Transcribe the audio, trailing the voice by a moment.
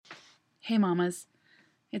Hey mamas,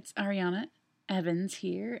 it's Ariana Evans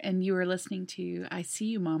here, and you are listening to I See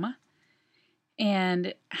You Mama,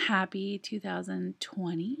 and happy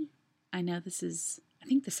 2020. I know this is, I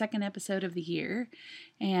think, the second episode of the year,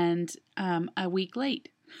 and a week late,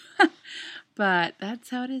 but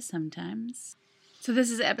that's how it is sometimes. So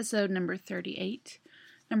this is episode number 38,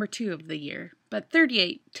 number 2 of the year, but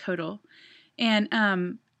 38 total,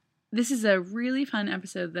 and this is a really fun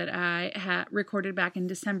episode that I had recorded back in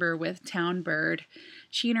December with Towne Burd.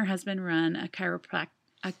 She and her husband run a chiropractic.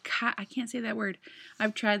 I can't say that word.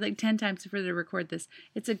 I've tried like 10 times for to record this.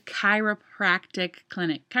 It's a chiropractic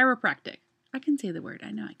clinic. Chiropractic. I can say the word.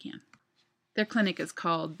 I know I can. Their clinic is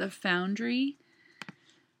called the Foundry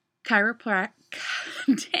Chiropractic.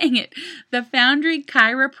 Dang it. The Foundry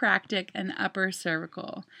Chiropractic and Upper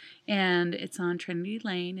Cervical. And it's on Trinity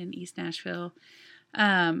Lane in East Nashville.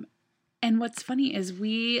 And what's funny is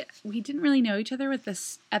we didn't really know each other with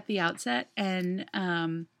this at the outset, and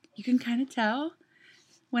you can kind of tell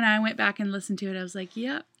when I went back and listened to it. I was like,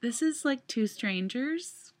 "Yep, this is like two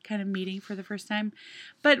strangers kind of meeting for the first time."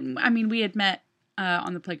 But I mean, we had met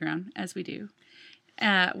on the playground, as we do,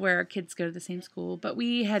 where our kids go to the same school. But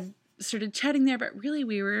we had started chatting there, but really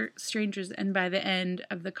we were strangers. And by the end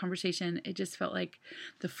of the conversation, it just felt like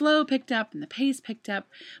the flow picked up and the pace picked up.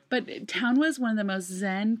 But Towne was one of the most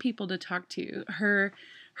zen people to talk to. Her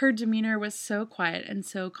demeanor was so quiet and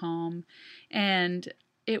so calm, and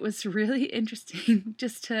it was really interesting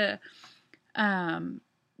just to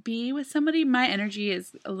be with somebody. My energy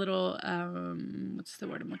is a little what's the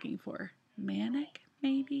word I'm looking for? Manic,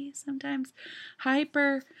 maybe sometimes.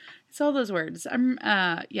 Hyper. It's all those words.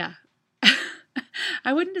 Yeah.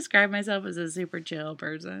 I wouldn't describe myself as a super chill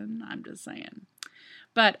person. I'm just saying.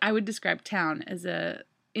 But I would describe Towne as at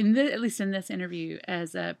least in this interview,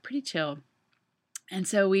 as a pretty chill. And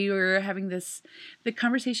so we were having the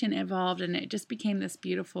conversation evolved, and it just became this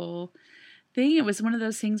beautiful thing. It was one of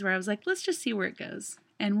those things where I was like, let's just see where it goes.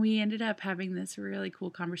 And we ended up having this really cool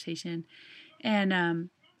conversation. And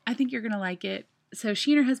I think you're going to like it. So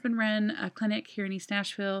she and her husband run a clinic here in East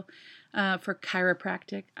Nashville for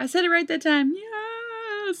chiropractic. I said it right that time.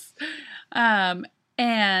 Yes!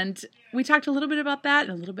 And we talked a little bit about that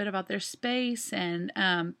and a little bit about their space. And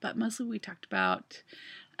but mostly we talked about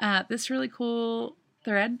this really cool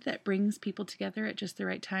thread that brings people together at just the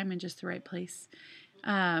right time and just the right place.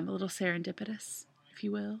 A little serendipitous, if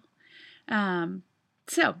you will.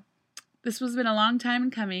 So this has been a long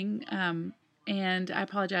time coming. And I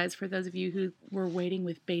apologize for those of you who were waiting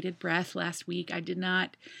with bated breath last week. I did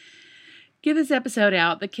not get this episode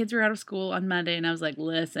out. The kids were out of school on Monday, and I was like,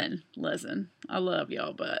 listen, I love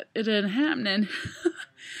y'all, but it ain't happening.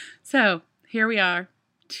 So here we are,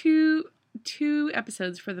 two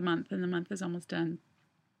episodes for the month, and the month is almost done.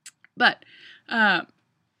 But a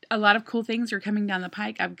lot of cool things are coming down the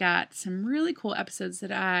pike. I've got some really cool episodes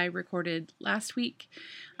that I recorded last week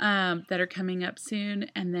that are coming up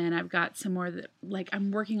soon. And then I've got some more that, like,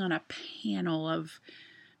 I'm working on a panel of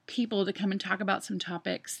people to come and talk about some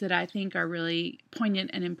topics that I think are really poignant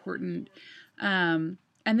and important. And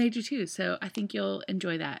they do too. So I think you'll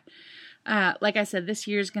enjoy that. Like I said, this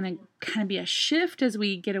year is going to kind of be a shift as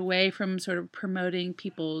we get away from sort of promoting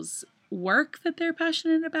people's work that they're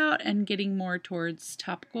passionate about and getting more towards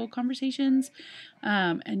topical conversations.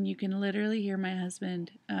 And you can literally hear my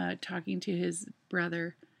husband talking to his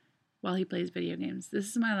brother while he plays video games. This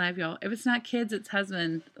is my life, y'all. If it's not kids, it's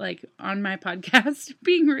husband, like on my podcast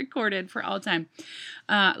being recorded for all time.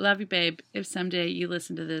 Love you, babe. If someday you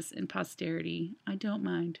listen to this in posterity, I don't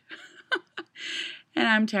mind. And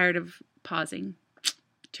I'm tired of pausing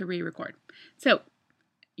to re-record. So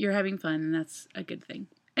you're having fun, and that's a good thing.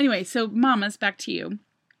 Anyway, so mamas, back to you.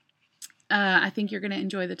 I think you're going to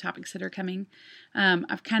enjoy the topics that are coming.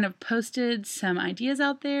 I've kind of posted some ideas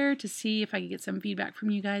out there to see if I can get some feedback from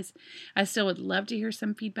you guys. I still would love to hear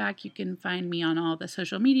some feedback. You can find me on all the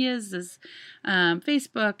social medias, as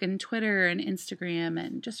Facebook and Twitter and Instagram,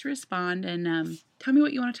 and just respond and tell me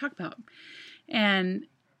what you want to talk about. And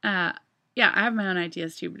yeah, I have my own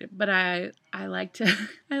ideas too, but I like to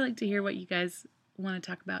hear what you guys want to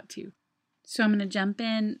talk about too. So I'm going to jump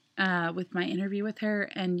in with my interview with her,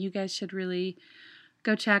 and you guys should really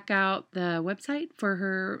go check out the website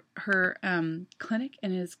for her clinic,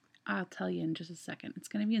 and I'll tell you in just a second. It's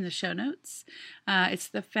going to be in the show notes. It's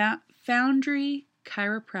the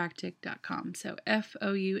foundrychiropractic.com. So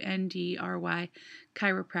FOUNDRY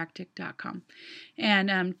chiropractic.com.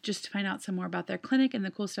 And just to find out some more about their clinic and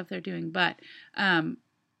the cool stuff they're doing. But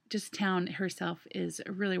just Towne herself is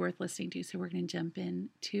really worth listening to. So we're going to jump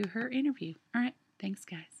into her interview. All right. Thanks,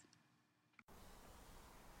 guys.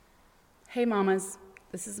 Hey, mamas.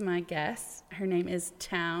 this is my guest. Her name is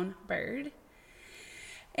Towne Burd.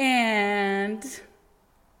 And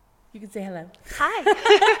you can say hello.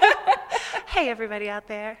 Hi. Hey, everybody out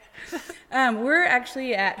there. We're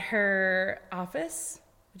actually at her office.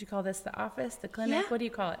 Would you call this the office, the clinic? Yeah. What do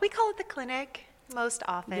you call it? We call it the clinic most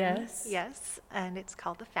often. Yes. Yes. And it's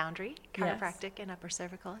called the Foundry, Chiropractic and Upper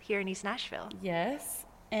Cervical here in East Nashville. Yes.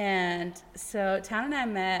 And so Towne and I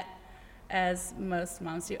met, as most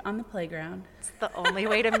moms do, on the playground. It's the only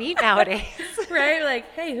way to meet nowadays. Right? Like,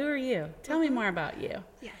 hey, who are you? Tell me more about you.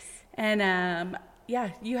 Yes. And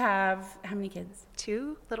you have how many kids?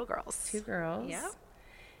 2 little girls. 2 girls. Yeah.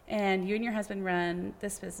 And you and your husband run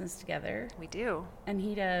this business together. We do. And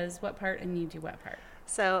he does what part and you do what part?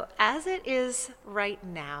 So as it is right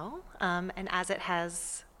now, and as it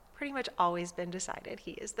has pretty much always been decided,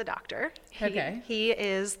 he is the doctor. Okay. He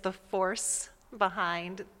is the force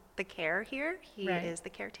behind the care here. He Right. is the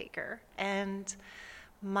caretaker. And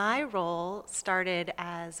my role started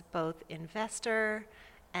as both investor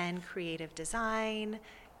and creative design,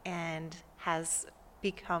 and has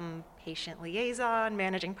become patient liaison,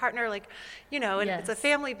 managing partner, and it's a Yes.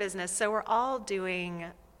 family business, so we're all doing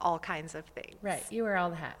all kinds of things. Right. You wear all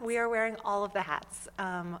the hats. We are wearing all of the hats.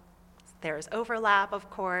 There's overlap, of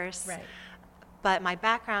course. Right. But my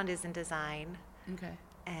background is in design Okay.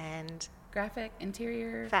 and Graphic,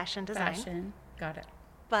 interior. fashion design. Fashion. Got it.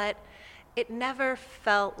 But it never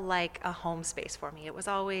felt like a home space for me. It was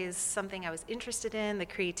always something I was interested in, the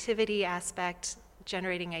creativity aspect,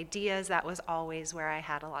 generating ideas. That was always where I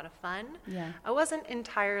had a lot of fun. Yeah. I wasn't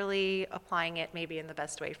entirely applying it maybe in the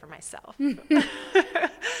best way for myself.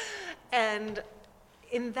 And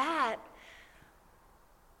in that,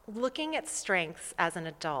 looking at strengths as an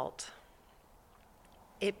adult,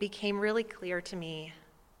 it became really clear to me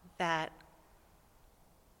that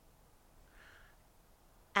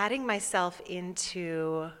adding myself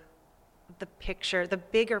into the picture, the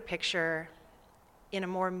bigger picture, in a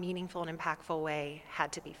more meaningful and impactful way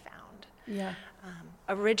had to be found. Yeah.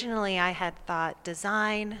 Originally, I had thought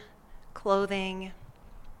design, clothing,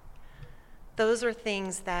 those are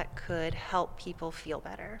things that could help people feel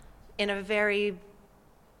better in a very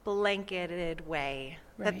blanketed way.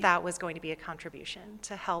 Right. That was going to be a contribution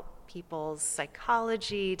to help people's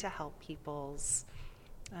psychology, to help people's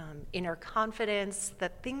inner confidence,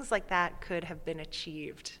 that things like that could have been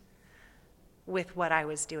achieved with what I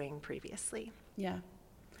was doing previously. Yeah.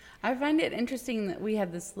 I find it interesting that we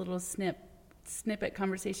had this little snippet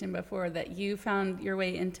conversation before, that you found your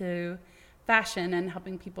way into fashion and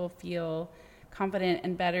helping people feel confident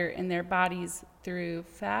and better in their bodies through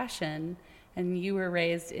fashion. And you were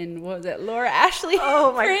raised in, what was it, Laura Ashley?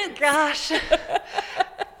 Oh my Prince? gosh.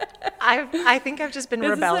 I think I've just been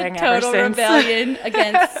rebelling this is a ever total since. rebellion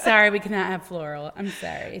against, sorry, we cannot have floral. I'm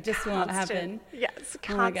sorry. It just won't happen. Yes,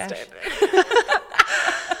 Oh my constant. gosh.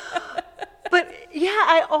 But yeah,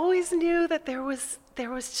 I always knew that there was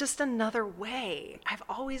just another way. I've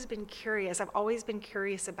always been curious. I've always been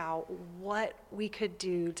curious about what we could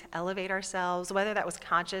do to elevate ourselves, whether that was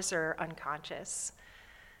conscious or unconscious.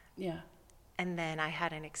 Yeah. And then I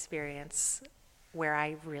had an experience where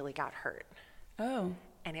I really got hurt. Oh.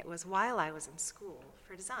 And it was while I was in school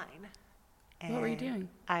for design. And What were you doing?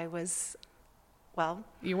 I was, well,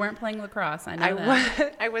 You weren't playing lacrosse. I know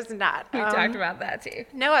that. I was not. We talked about that too.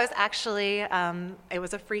 No, I was actually, it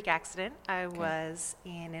was a freak accident. I was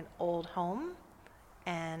in an old home,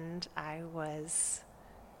 and I was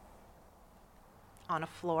on a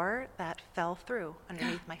floor that fell through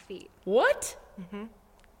underneath my feet. What?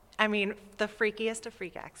 I mean, the freakiest of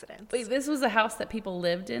freak accidents. Wait, this was a house that people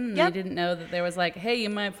lived in, and Yep. they didn't know that there was like, hey, you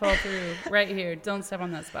might fall through right here. Don't step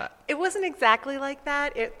on that spot. It wasn't exactly like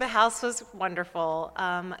that. The house was wonderful.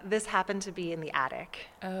 This happened to be in the attic.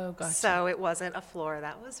 Oh, gotcha. So it wasn't a floor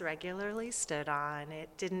that was regularly stood on.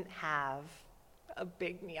 It didn't have a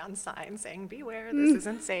big neon sign saying, beware, this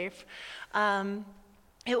isn't safe.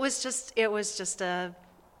 It was just a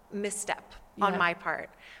misstep on Yeah. my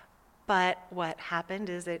part. But what happened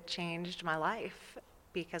is it changed my life,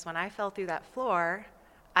 because when I fell through that floor,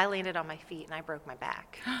 I landed on my feet and I broke my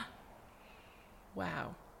back.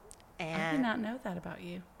 Wow. I did And not know that about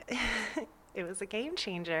you. it was a game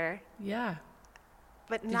changer. Yeah.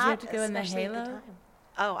 But Did not you have to go in the especially at halo? time.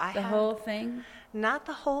 Oh, I The had whole thing? not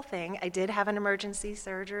the whole thing. I did have an emergency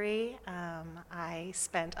surgery. I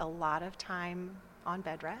spent a lot of time on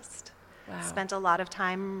bed rest. Wow. Spent a lot of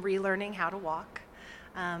time relearning how to walk.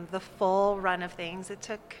 The full run of things, it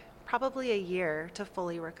took probably a year to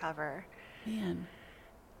fully recover. Man.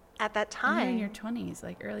 At that And you're in time, your 20s,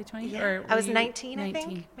 like early 20s? yeah, Or I were was you 19, I 19?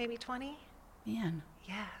 think, maybe 20. Man,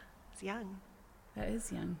 Yeah, it's young. that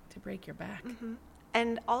is young to break your back.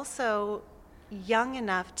 and also young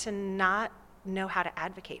enough to not know how to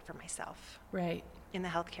advocate for myself Right. in the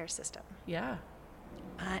healthcare system. Yeah.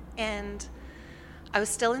 And I was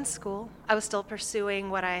still in school. I was still pursuing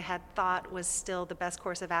what I had thought was still the best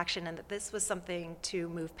course of action, and that this was something to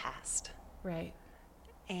move past Right.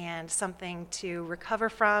 and something to recover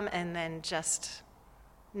from and then just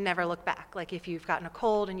never look back. Like if you've gotten a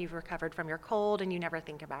cold and you've recovered from your cold and you never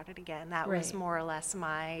think about it again. That was Right. more or less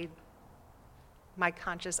my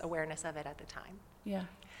conscious awareness of it at the time. Yeah.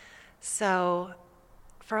 So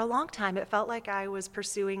for a long time, it felt like I was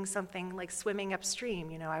pursuing something like swimming upstream.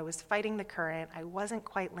 You know, I was fighting the current. I wasn't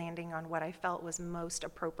quite landing on what I felt was most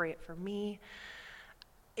appropriate for me.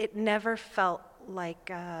 It never felt like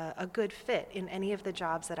a good fit in any of the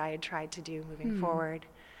jobs that I had tried to do moving forward.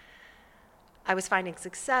 I was finding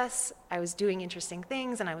success, I was doing interesting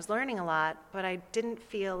things, and I was learning a lot, but I didn't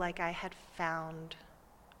feel like I had found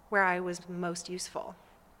where I was most useful.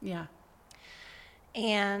 Yeah.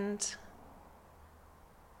 And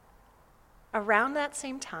around that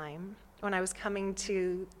same time, when I was coming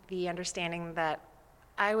to the understanding that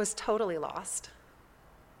I was totally lost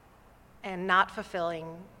and not fulfilling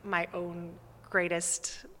my own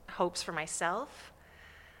greatest hopes for myself,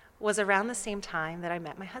 was around the same time that I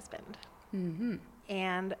met my husband. Mm-hmm.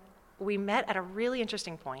 And we met at a really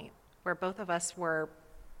interesting point where both of us were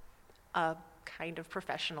a kind of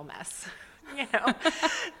professional mess, you know,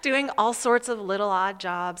 doing all sorts of little odd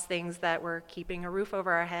jobs, things that were keeping a roof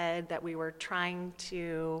over our head, that we were trying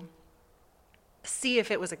to see if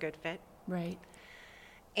it was a good fit. Right.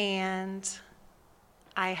 And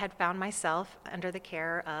I had found myself under the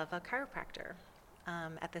care of a chiropractor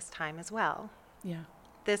at this time as well. Yeah.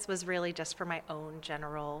 This was really just for my own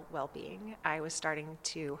general well-being. I was starting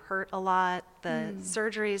to hurt a lot. The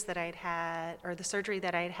surgeries that I'd had, or the surgery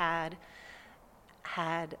that I'd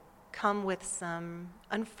had come with some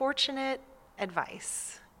unfortunate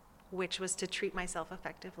advice, which was to treat myself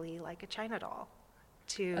effectively like a China doll,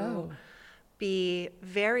 to be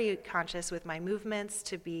very conscious with my movements,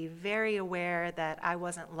 to be very aware that I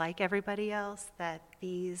wasn't like everybody else, that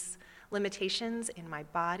these limitations in my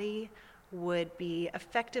body would be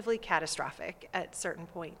effectively catastrophic at certain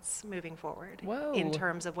points moving forward. Whoa. In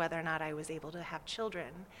terms of whether or not I was able to have children,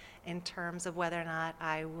 in terms of whether or not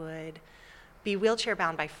I would be wheelchair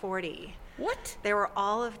bound by 40. What? There were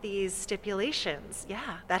all of these stipulations,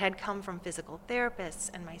 that had come from physical therapists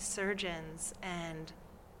and my surgeons and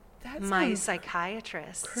my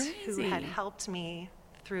psychiatrists who had helped me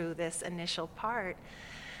through this initial part.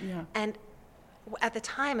 Yeah. And at the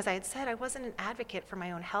time, as I had said, I wasn't an advocate for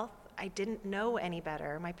my own health. I didn't know any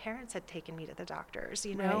better. My parents had taken me to the doctors,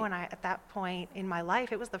 you know, and at that point in my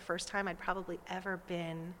life, it was the first time I'd probably ever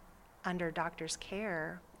been under doctor's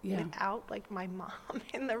care without like my mom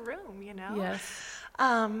in the room, you know? Yes.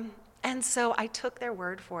 And so I took their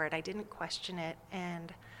word for it. I didn't question it.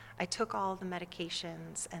 And I took all the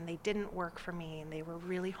medications and they didn't work for me and they were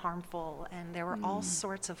really harmful. And there were all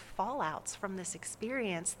sorts of fallouts from this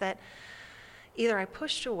experience that either I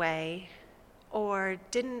pushed away or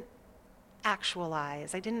didn't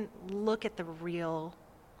actualize. I didn't look at the real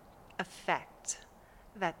effect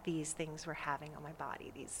that these things were having on my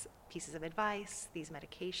body, these pieces of advice, these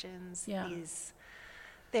medications, these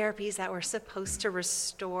therapies that were supposed to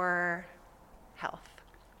restore health.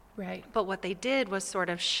 Right. But what they did was sort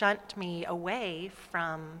of shunt me away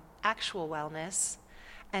from actual wellness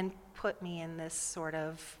and put me in this sort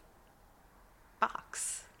of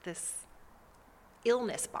box, this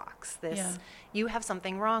illness box, this you have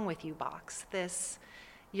something wrong with you box, this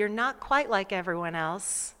you're not quite like everyone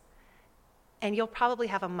else and you'll probably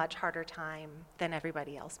have a much harder time than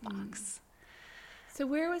everybody else box. So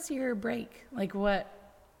where was your break? Like what?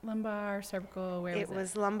 Lumbar, cervical, where was it? It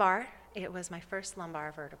was lumbar. It was my first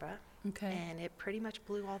lumbar vertebra. Okay. And it pretty much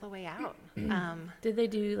blew all the way out. Did they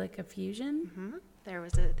do like a fusion?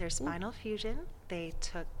 Mm-hmm. There's spinal fusion. They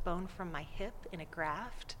took bone from my hip in a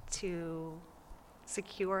graft to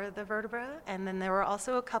secure the vertebra. And then there were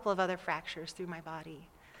also a couple of other fractures through my body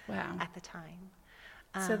at the time.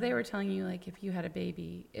 So they were telling you like if you had a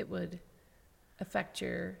baby, it would affect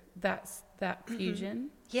that fusion?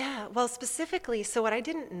 Yeah, well, specifically, so what I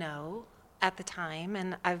didn't know at the time,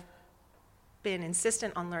 and I've been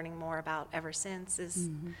insistent on learning more about ever since, is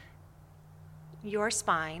your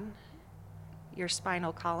spine, your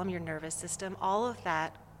spinal column, your nervous system, all of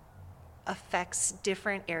that affects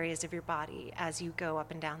different areas of your body as you go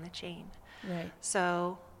up and down the chain. Right.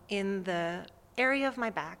 So in the area of my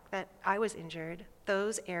back that I was injured,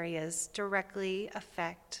 those areas directly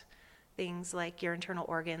affect things like your internal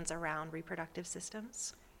organs around reproductive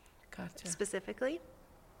systems. Gotcha. Specifically.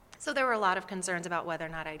 So there were a lot of concerns about whether or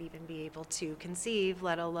not I'd even be able to conceive,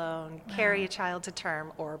 let alone carry a child to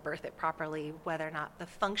term or birth it properly, whether or not the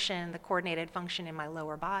coordinated function in my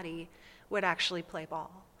lower body would actually play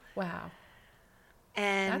ball. Wow.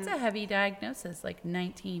 And That's a heavy diagnosis, like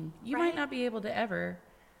 19. You might not be able to ever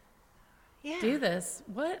do this.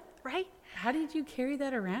 What? Right? How did you carry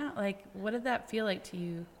that around? Like, what did that feel like to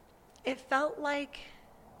you? It felt like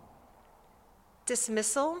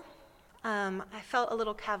dismissal. I felt a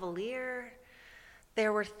little cavalier.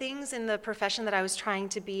 There were things in the profession that I was trying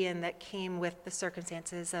to be in that came with the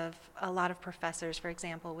circumstances of a lot of professors, for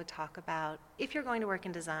example, would talk about, if you're going to work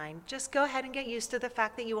in design, just go ahead and get used to the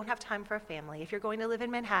fact that you won't have time for a family. If you're going to live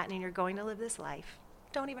in Manhattan and you're going to live this life,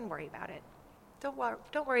 don't even worry about it.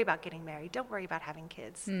 Don't worry about getting married. Don't worry about having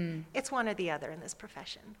kids. It's one or the other in this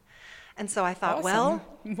profession. And so I thought, Awesome.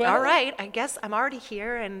 well, all right, I guess I'm already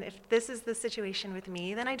here, and if this is the situation with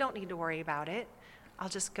me, then I don't need to worry about it. I'll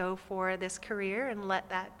just go for this career and let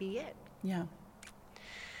that be it. Yeah.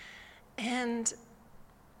 And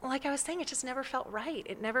like I was saying, it just never felt right.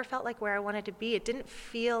 It never felt like where I wanted to be. It didn't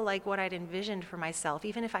feel like what I'd envisioned for myself,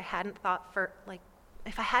 even if I hadn't thought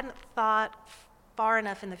far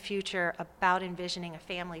enough in the future about envisioning a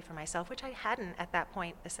family for myself, which I hadn't at that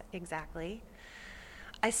point exactly.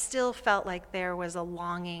 I still felt like there was a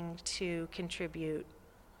longing to contribute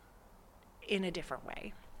in a different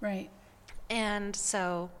way. Right. And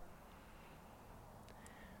so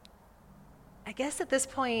I guess at this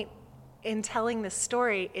point in telling this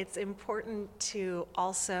story, it's important to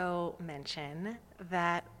also mention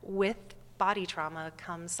that with body trauma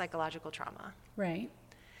comes psychological trauma. Right.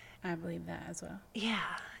 I believe that as well.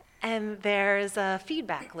 Yeah. And there's a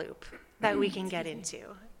feedback loop that we can get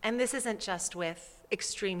into. And this isn't just with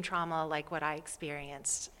extreme trauma like what I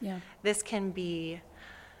experienced. Yeah. This can be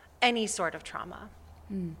any sort of trauma.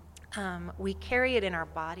 We carry it in our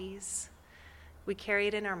bodies, we carry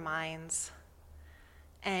it in our minds,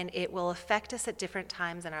 and it will affect us at different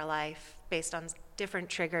times in our life based on different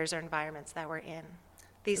triggers or environments that we're in.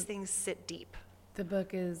 These things sit deep. The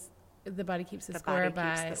book is The Body Keeps the The Score Body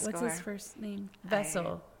by, Keeps the what's Score. his first name?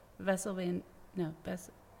 Vessel Vanderkolk.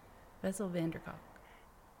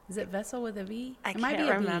 Is it Vessel with a V? I It might can't be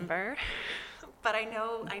a V. remember, but I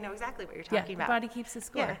know exactly what you're talking about. The body keeps the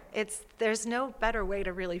score. Yeah, there's no better way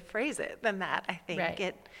to really phrase it than that, I think.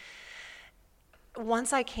 Right.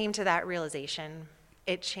 Once I came to that realization,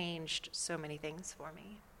 it changed so many things for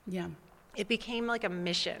me. Yeah. It became like a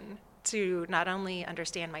mission to not only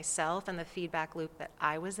understand myself and the feedback loop that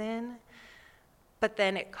I was in, but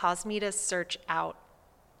then it caused me to search out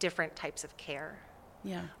different types of care.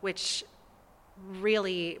 Yeah. Which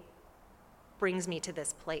really brings me to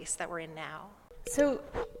this place that we're in now. So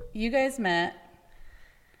you guys met.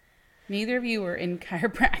 Neither of you were in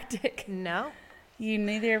chiropractic. No.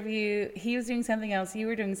 Neither of you, he was doing something else, you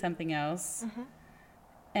were doing something else. Mm-hmm.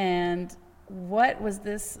 And what was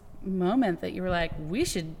this moment that you were like, we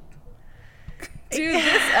should do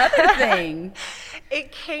this other thing?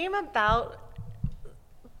 It came about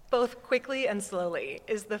both quickly and slowly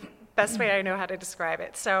is the best way I know how to describe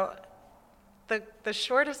it. So the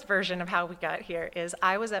shortest version of how we got here is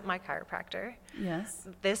I was at my chiropractor. Yes.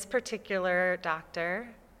 This particular doctor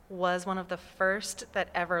was one of the first that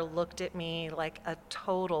ever looked at me like a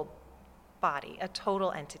total body, a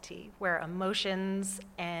total entity, where emotions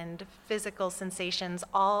and physical sensations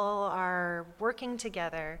all are working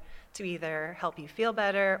together to either help you feel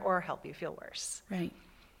better or help you feel worse. Right.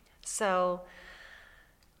 So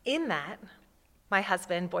in that, my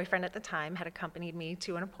husband, boyfriend at the time, had accompanied me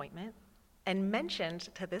to an appointment and mentioned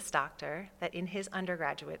to this doctor that in his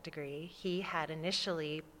undergraduate degree, he had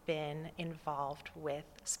initially been involved with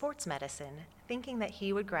sports medicine, thinking that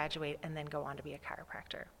he would graduate and then go on to be a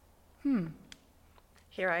chiropractor.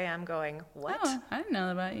 Here I am going, what? Oh, I didn't know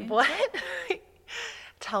that about you. What?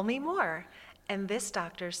 Tell me more. And this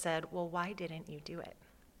doctor said, well, why didn't you do it?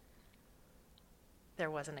 There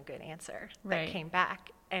wasn't a good answer that came back.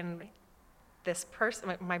 And this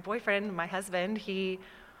person, my boyfriend, my husband, he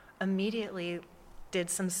immediately did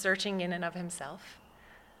some searching in and of himself,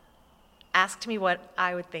 asked me what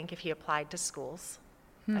I would think if he applied to schools.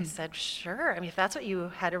 I said, sure. I mean, if that's what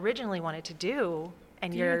you had originally wanted to do,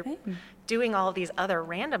 and you're doing all of these other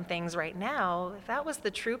random things right now, if that was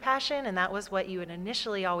the true passion and that was what you had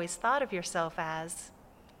initially always thought of yourself as,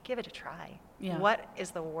 give it a try. Yeah. What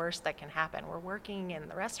is the worst that can happen? We're working in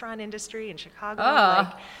the restaurant industry in Chicago. Oh.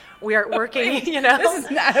 Like, we are working, you know. This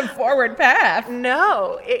is not a forward path.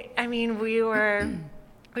 No. We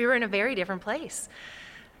were in a very different place.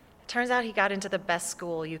 Turns out he got into the best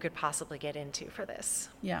school you could possibly get into for this.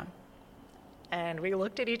 Yeah. And we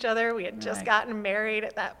looked at each other. We had just gotten married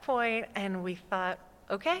at that point, and we thought,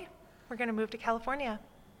 okay, we're going to move to California.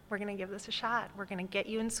 We're going to give this a shot. We're going to get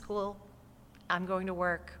you in school. I'm going to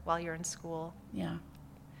work while you're in school. Yeah.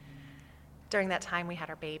 During that time, we had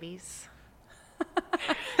our babies.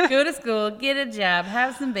 Go to school, get a job,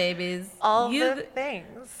 have some babies. All the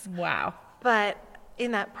things. Wow. But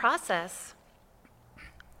in that process,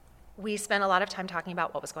 we spent a lot of time talking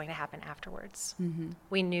about what was going to happen afterwards. Mm-hmm.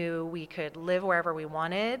 We knew we could live wherever we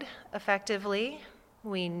wanted effectively.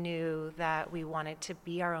 We knew that we wanted to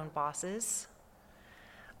be our own bosses.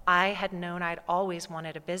 I had known I'd always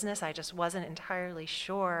wanted a business. I just wasn't entirely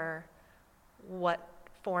sure what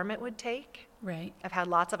form it would take. Right. I've had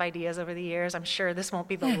lots of ideas over the years. I'm sure this won't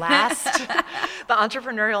be the last. The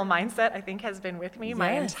entrepreneurial mindset, I think, has been with me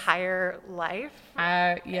my entire life.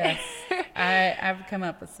 Yes. I've come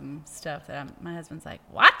up with some stuff that my husband's like,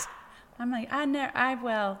 what? I'm like,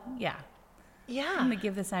 yeah. Yeah. I'm going to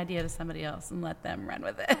give this idea to somebody else and let them run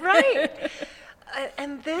with it. Right.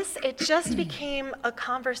 And it just became a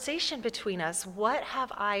conversation between us. What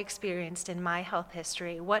have I experienced in my health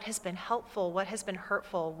history? What has been helpful? What has been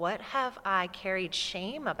hurtful? What have I carried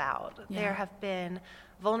shame about? Yeah. There have been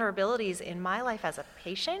vulnerabilities in my life as a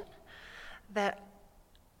patient that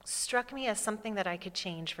struck me as something that I could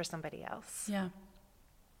change for somebody else. Yeah.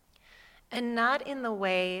 And not in the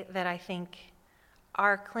way that I think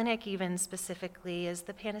our clinic even specifically is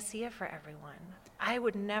the panacea for everyone. I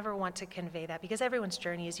would never want to convey that because everyone's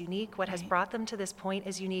journey is unique. What has brought them to this point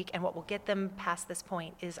is unique, and what will get them past this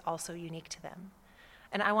point is also unique to them.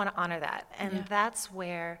 And I want to honor that. And that's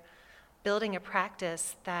where building a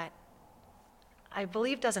practice that I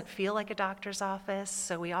believe doesn't feel like a doctor's office,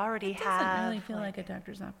 so we already have... It doesn't really feel like a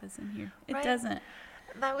doctor's office in here. It doesn't.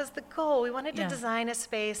 That was the goal. We wanted to design a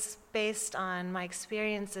space based on my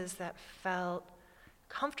experiences that felt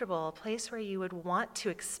comfortable, a place where you would want to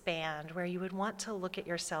expand, where you would want to look at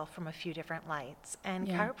yourself from a few different lights. And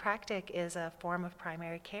chiropractic is a form of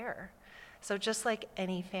primary care. So just like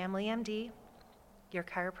any family MD, your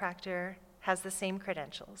chiropractor has the same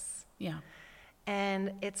credentials. Yeah.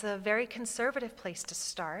 And it's a very conservative place to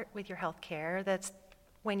start with your health care. That's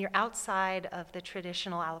when you're outside of the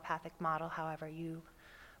traditional allopathic model, however, you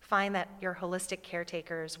find that your holistic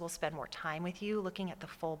caretakers will spend more time with you looking at the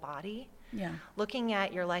full body. Yeah. Looking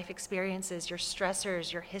at your life experiences, your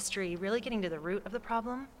stressors, your history, really getting to the root of the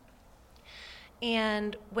problem.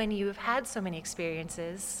 And when you've had so many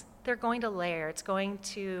experiences, they're going to layer. It's going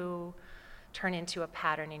to turn into a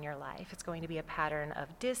pattern in your life. It's going to be a pattern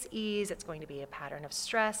of dis-ease. It's going to be a pattern of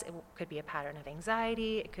stress. It could be a pattern of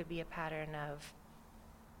anxiety. It could be a pattern of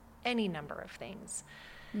any number of things.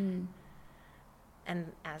 Mm.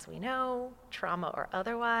 And as we know, trauma or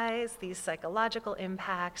otherwise, these psychological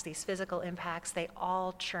impacts, these physical impacts, they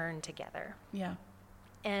all churn together. Yeah.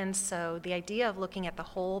 And so the idea of looking at the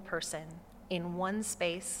whole person in one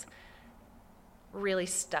space really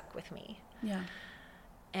stuck with me. Yeah.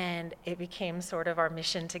 And it became sort of our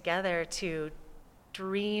mission together to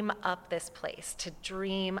dream up this place, to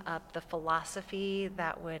dream up the philosophy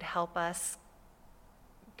that would help us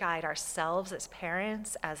guide ourselves as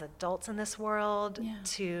parents, as adults in this world,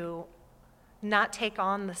 to not take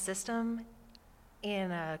on the system in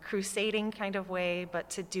a crusading kind of way, but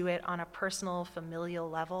to do it on a personal, familial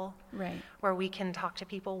level, right, where we can talk to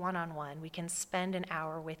people one-on-one. We can spend an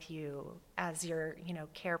hour with you as your,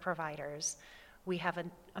 care providers. We have an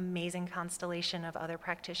amazing constellation of other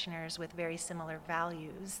practitioners with very similar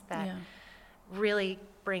values that really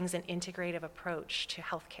brings an integrative approach to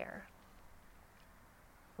healthcare.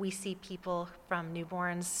 We see people from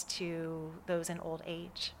newborns to those in old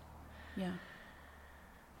age. Yeah.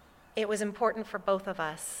 It was important for both of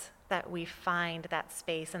us that we find that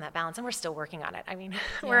space and that balance, and we're still working on it. I mean,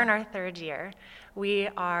 we're in our third year. We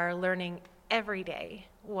are learning every day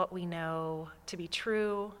what we know to be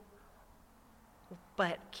true,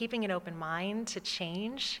 but keeping an open mind to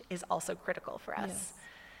change is also critical for us. Yes.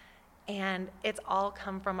 And it's all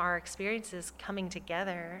come from our experiences coming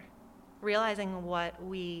together, realizing what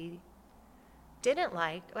we didn't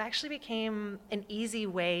like actually became an easy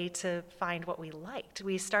way to find what we liked.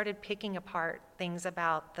 We started picking apart things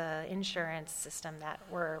about the insurance system that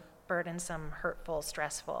were burdensome, hurtful,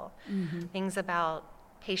 stressful. Mm-hmm. Things about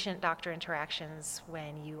patient-doctor interactions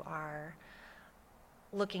when you are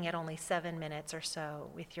looking at only 7 minutes or so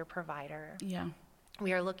with your provider. Yeah.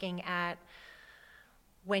 We are looking at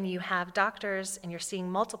when you have doctors and you're seeing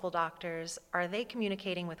multiple doctors, are they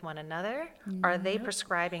communicating with one another? Mm-hmm. Are they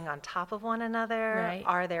prescribing on top of one another? Right.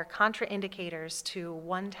 Are there contraindicators to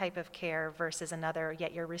one type of care versus another,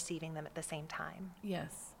 yet you're receiving them at the same time?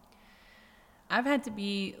 Yes. I've had to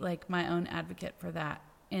be like my own advocate for that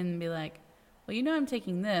and be like, well, you know, I'm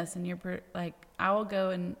taking this, and like, I will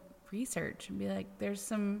go and research and be like, there's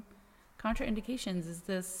some contraindications. Is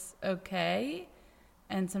this okay?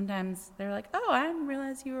 And sometimes they're like, oh, I didn't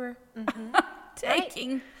realize you were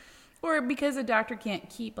taking. Right. Or because a doctor can't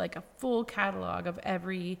keep like a full catalog of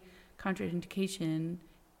every contraindication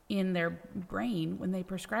in their brain when they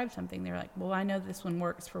prescribe something. They're like, well, I know this one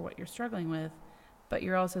works for what you're struggling with, but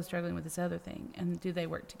you're also struggling with this other thing. And do they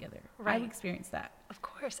work together? Right. I've experienced that. Of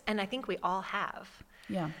course. And I think we all have.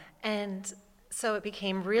 Yeah. And so it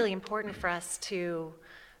became really important for us to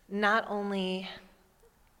not only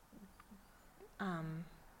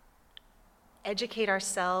educate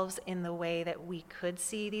ourselves in the way that we could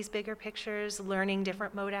see these bigger pictures, learning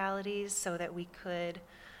different modalities so that we could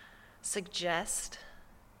suggest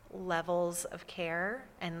levels of care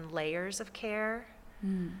and layers of care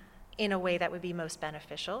in a way that would be most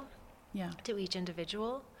beneficial to each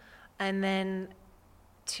individual. And then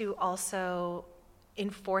to also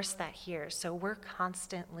enforce that here. So we're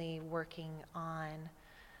constantly working on,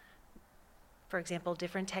 for example,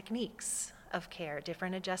 different techniques of care,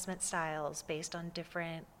 different adjustment styles based on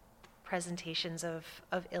different presentations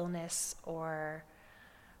of illness or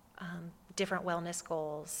different wellness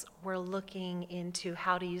goals. We're looking into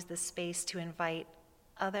how to use this space to invite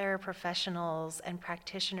other professionals and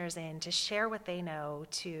practitioners in to share what they know,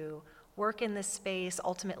 to work in this space,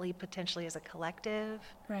 ultimately potentially as a collective.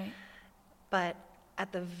 Right. But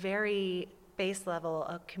at the very base level,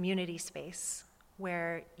 a community space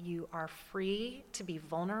where you are free to be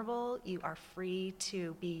vulnerable, you are free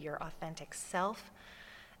to be your authentic self,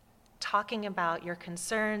 talking about your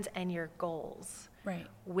concerns and your goals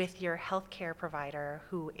with your healthcare provider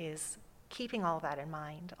who is keeping all that in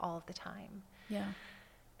mind all of the time. Yeah.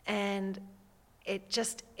 And it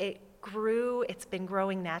grew, it's been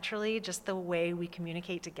growing naturally, just the way we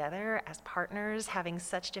communicate together as partners, having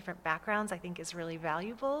such different backgrounds, I think is really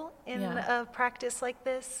valuable in a practice like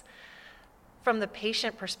this. From the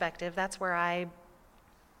patient perspective, that's where I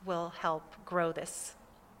will help grow this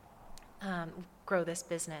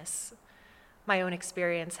business. My own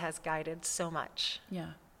experience has guided so much.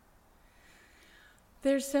 Yeah.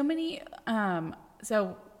 There's so many,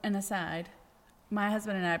 so an aside, my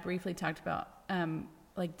husband and I briefly talked about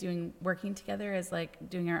like working together as like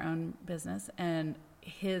doing our own business, and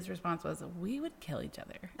his response was, we would kill each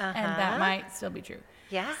other. And that might still be true.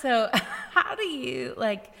 Yeah. So how do you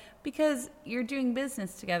because you're doing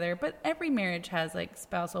business together, but every marriage has like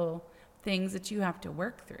spousal things that you have to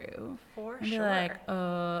work through. For and sure.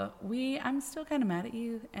 Be like, I'm still kind of mad at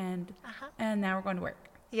you, and now we're going to work.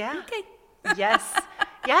 Yeah. Okay. Yes.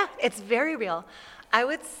 Yeah, it's very real. I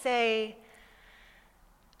would say,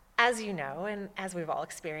 as you know, and as we've all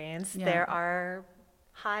experienced, there are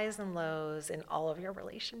highs and lows in all of your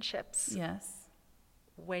relationships. Yes.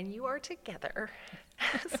 When you are together,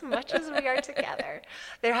 as much as we are together,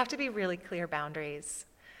 there have to be really clear boundaries.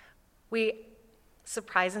 We,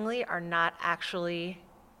 surprisingly, are not actually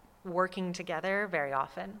working together very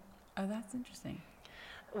often. Oh, that's interesting.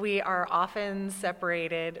 We are often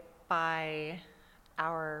separated by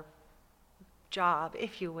our job,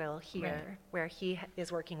 if you will, here, where he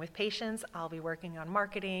is working with patients, I'll be working on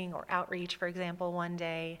marketing or outreach, for example, one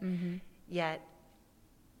day, yet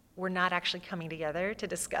we're not actually coming together to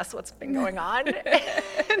discuss what's been going on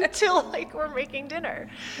until we're making dinner.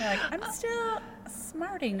 You're like, I'm still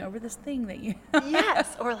smarting over this thing that you...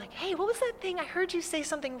 Yes, or hey, what was that thing? I heard you say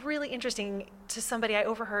something really interesting to somebody I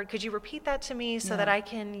overheard. Could you repeat that to me so that I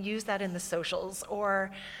can use that in the socials?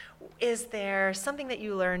 Or is there something that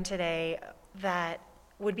you learned today that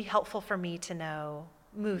would be helpful for me to know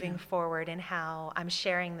moving forward in how I'm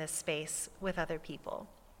sharing this space with other people?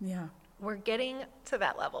 Yeah. We're getting to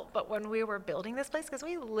that level. But when we were building this place, because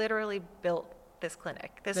we literally built this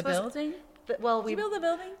clinic. Building? Well, Did you build the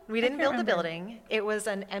building? We didn't build the building. It was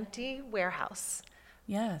an empty warehouse.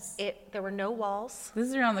 Yes. There were no walls. This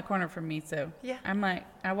is around the corner from me, so I'm I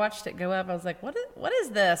watched it go up. I was like, what is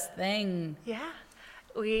this thing? Yeah.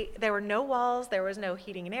 There were no walls. There was no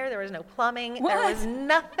heating and air. There was no plumbing. What? There was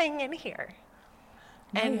nothing in here.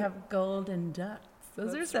 And you have golden ducks.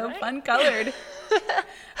 Those are so fun colored.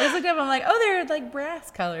 I just looked up. I'm like, oh, they're brass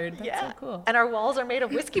colored. That's so cool. And our walls are made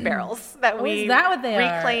of whiskey barrels that we is that what they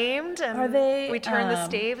reclaimed, and are they, we turned the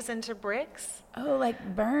staves into bricks. Oh,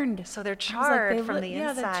 burned. So they're charred from the inside.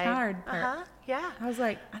 Yeah, they're charred part. Yeah. I was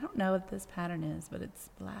like, I don't know what this pattern is, but it's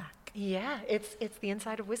black. Yeah, it's the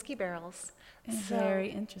inside of whiskey barrels. It's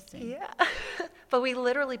very interesting. Yeah. But we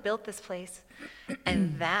literally built this place,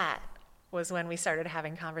 and that was when we started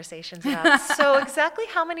having conversations about, so exactly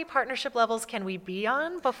how many partnership levels can we be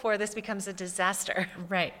on before this becomes a disaster?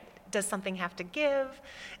 Right. Does something have to give?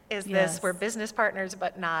 Is Yes. this we're business partners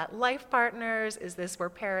but not life partners? Is this we're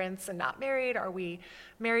parents and not married? Are we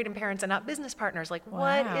married and parents and not business partners? Like,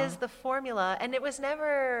 what Wow. is the formula? And it was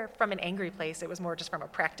never from an angry place. It was more just from a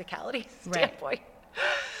practicality Right. standpoint.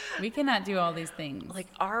 We cannot do all these things. Like,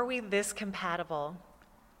 are we this compatible?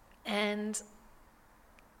 And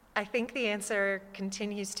I think the answer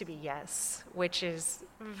continues to be yes, which is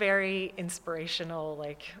very inspirational,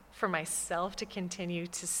 like for myself to continue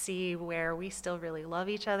to see where we still really love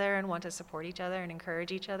each other and want to support each other and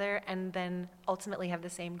encourage each other, and then ultimately have the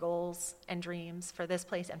same goals and dreams for this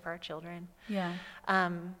place and for our children. Yeah.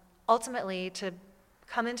 Ultimately, to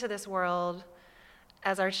come into this world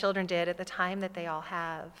as our children did at the time that they all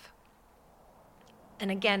have,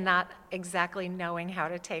 and again, not exactly knowing how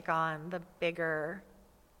to take on the bigger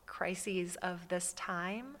crises of this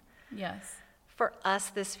time. Yes. For us,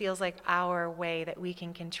 this feels like our way that we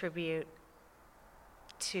can contribute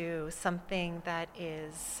to something that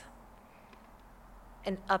is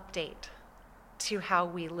an update to how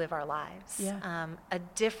we live our lives. Yeah. A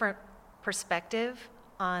different perspective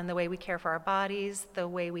on the way we care for our bodies, the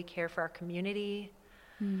way we care for our community,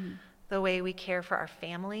 the way we care for our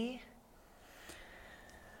family.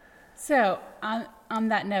 So on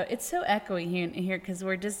that note, it's so echoey here because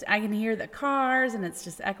I can hear the cars and it's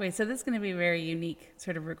just echoey. So this is going to be a very unique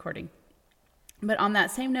sort of recording. But on that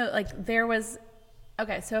same note, like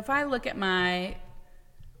so if I look at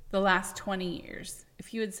the last 20 years,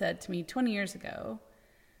 if you had said to me 20 years ago,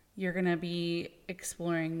 you're going to be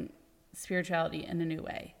exploring spirituality in a new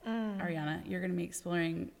way, Ariana, you're going to be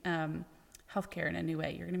exploring healthcare in a new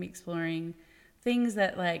way. You're going to be exploring things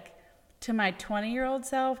that like, to my 20-year-old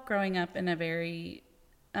self growing up in a very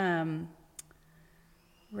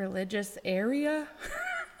religious area,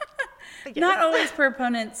 Yes. not always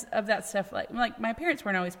proponents of that stuff. Like my parents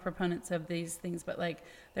weren't always proponents of these things, but like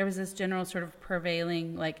there was this general sort of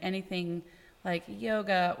prevailing, like anything like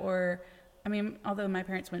yoga or, I mean, although my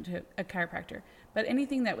parents went to a chiropractor, but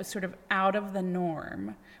anything that was sort of out of the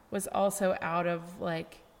norm was also out of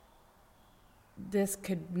like, this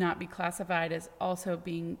could not be classified as also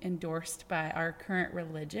being endorsed by our current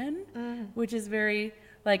religion, which is very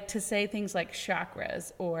like to say things like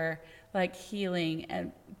chakras or like healing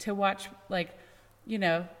and to watch like, you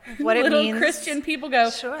know, What it little means. Christian people go,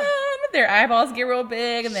 Sure. their eyeballs get real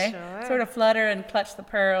big and they Sure. sort of flutter and clutch the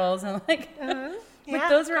pearls and like, Yeah, like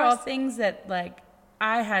those of are all course. things that like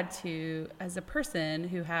I had to, as a person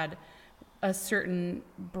who had a certain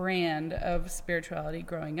brand of spirituality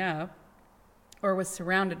growing up, or was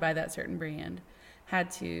surrounded by that certain brand, had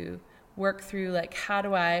to work through like, how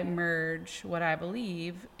do I merge what I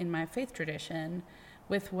believe in my faith tradition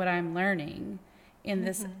with what I'm learning in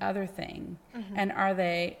this other thing? And are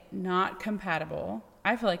they not compatible?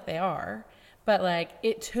 I feel like they are, but like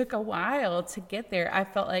it took a while to get there. I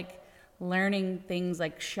felt like learning things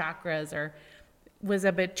like chakras was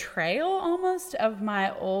a betrayal almost of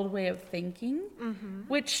my old way of thinking,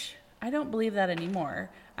 which I don't believe that anymore.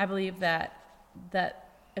 I believe that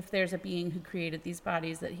if there's a being who created these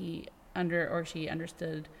bodies, that he or she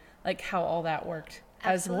understood like how all that worked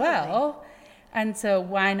Absolutely. as well. And so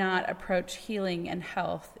why not approach healing and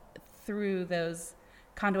health through those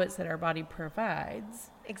conduits that our body provides?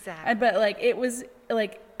 Exactly. But like it was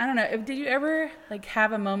like, I don't know, did you ever like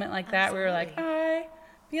have a moment like that where you're like, I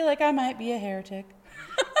feel like I might be a heretic?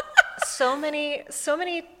 So many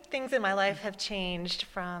things in my life have changed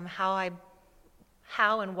from how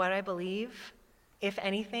and what I believe, if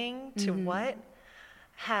anything, to what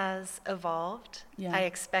has evolved. Yeah. I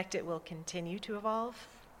expect it will continue to evolve.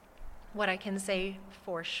 What I can say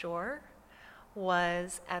for sure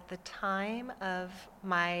was at the time of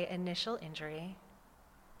my initial injury,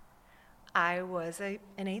 I was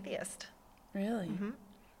an atheist. Really?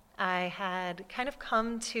 I had kind of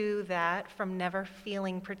come to that from never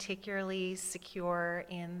feeling particularly secure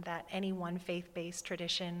in that any one faith-based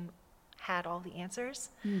tradition had all the answers.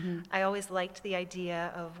 I always liked the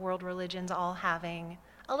idea of world religions all having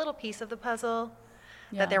a little piece of the puzzle,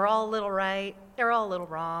 that they're all a little right, they're all a little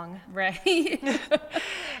wrong. Right.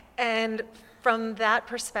 And from that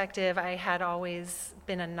perspective, I had always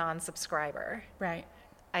been a non-subscriber. Right.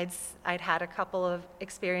 I'd had a couple of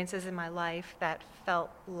experiences in my life that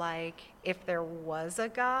felt like if there was a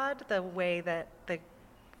God, the way that the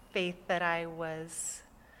faith that I was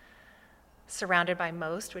surrounded by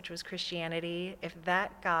most, which was Christianity, if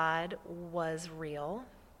that God was real,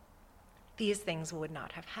 these things would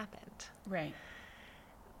not have happened. Right.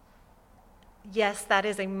 Yes, that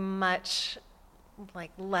is a much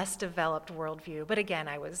like less developed worldview. But again,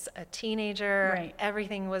 I was a teenager. Right.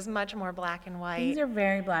 Everything was much more black and white. Things are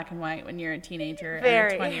very black and white when you're a teenager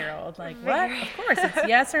Very. and a 20-year-old. Like, Very. what? Of course, it's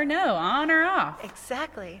yes or no, on or off.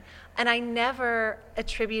 Exactly. And I never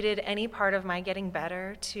attributed any part of my getting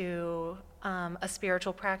better to a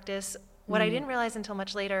spiritual practice. What I didn't realize until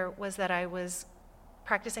much later was that I was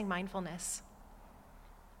practicing mindfulness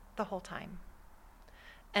the whole time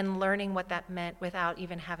and learning what that meant without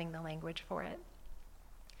even having the language for it.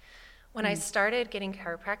 When I started getting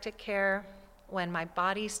chiropractic care, when my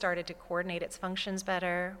body started to coordinate its functions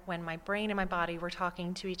better, when my brain and my body were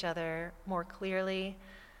talking to each other more clearly,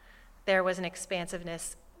 there was an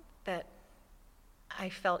expansiveness that I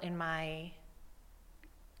felt in my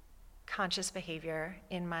conscious behavior,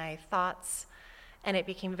 in my thoughts, and it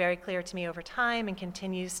became very clear to me over time and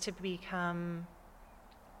continues to become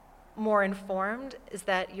more informed, is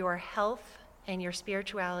that your health and your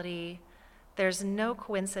spirituality, there's no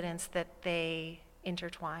coincidence that they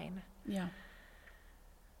intertwine. Yeah.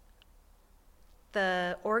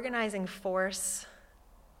 The organizing force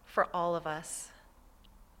for all of us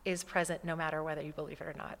is present no matter whether you believe it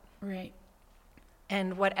or not. Right.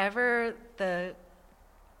 And whatever the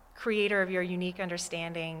creator of your unique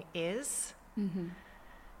understanding is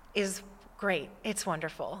great. It's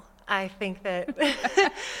wonderful. I think that,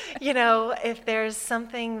 if there's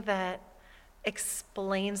something that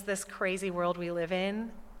explains this crazy world we live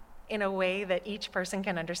in a way that each person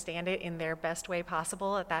can understand it in their best way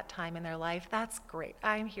possible at that time in their life, that's great.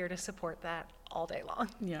 I'm here to support that all day long.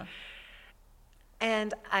 Yeah.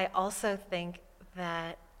 And I also think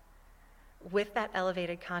that with that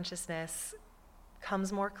elevated consciousness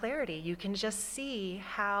comes more clarity. You can just see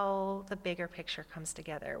how the bigger picture comes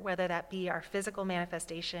together, whether that be our physical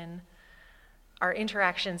manifestation, our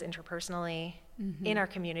interactions interpersonally, in our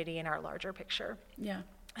community, in our larger picture. Yeah.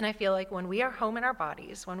 And I feel like when we are home in our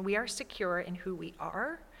bodies, when we are secure in who we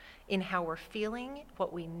are, in how we're feeling,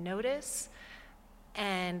 what we notice,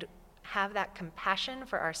 and have that compassion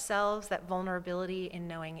for ourselves, that vulnerability in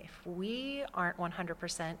knowing if we aren't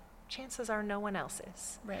 100%, chances are no one else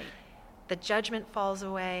is. Right. The judgment falls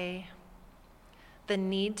away. The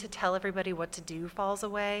need to tell everybody what to do falls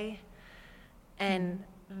away. And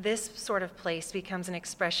this sort of place becomes an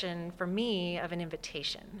expression for me of an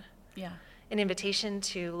invitation. Yeah. An invitation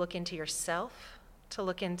to look into yourself, to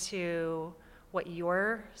look into what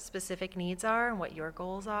your specific needs are and what your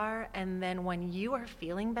goals are. And then when you are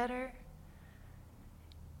feeling better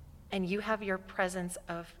and you have your presence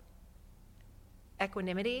of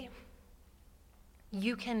equanimity,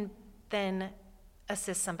 you can then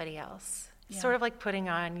assist somebody else. Yeah. Sort of like putting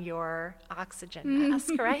on your oxygen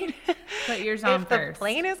mask, right? Put yours on if first. The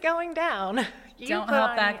plane is going down, you don't put help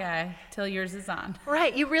on that guy till yours is on.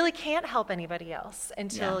 Right. You really can't help anybody else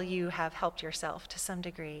until you have helped yourself to some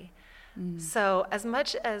degree. So as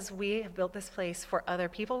much as we have built this place for other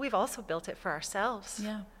people, we've also built it for ourselves.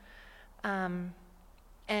 Yeah.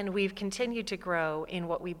 And we've continued to grow in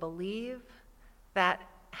what we believe. That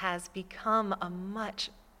has become a much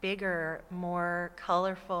bigger, more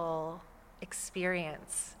colorful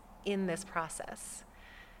experience in this process.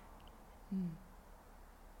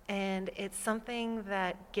 And it's something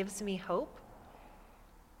that gives me hope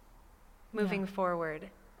moving forward,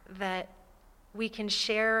 that we can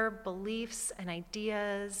share beliefs and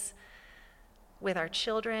ideas with our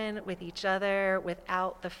children, with each other,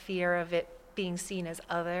 without the fear of it being seen as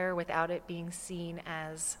other, without it being seen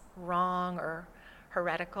as wrong or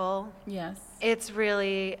heretical. Yes. It's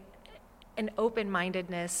really an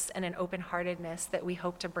open-mindedness and an open-heartedness that we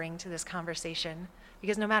hope to bring to this conversation.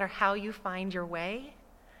 Because no matter how you find your way,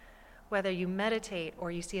 whether you meditate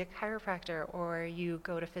or you see a chiropractor or you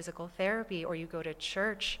go to physical therapy or you go to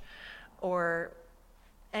church or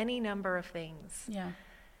any number of things,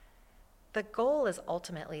 the goal is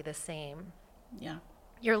ultimately the same. Yeah.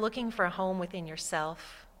 You're looking for a home within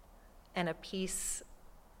yourself and a peace,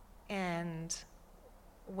 and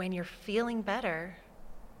when you're feeling better,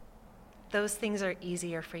 those things are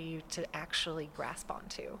easier for you to actually grasp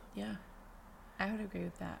onto. Yeah. I would agree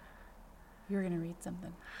with that. You were going to read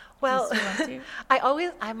something. Well, you still want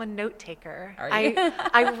to? I'm a note taker. Are you?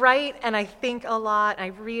 I write and I think a lot, I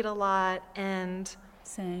read a lot, and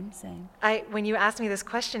Same. when you asked me this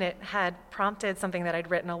question, it had prompted something that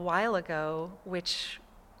I'd written a while ago, which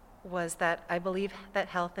was that I believe that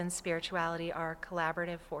health and spirituality are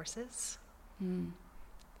collaborative forces.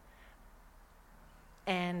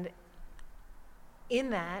 And in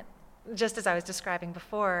that, just as I was describing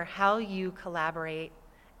before, how you collaborate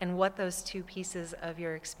and what those two pieces of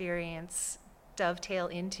your experience dovetail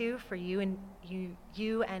into for you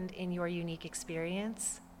and in your unique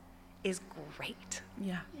experience is great.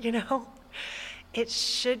 Yeah. You know, it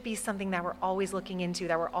should be something that we're always looking into,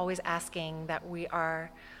 that we're always asking, that we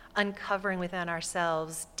are uncovering within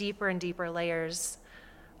ourselves deeper and deeper layers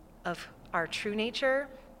of our true nature,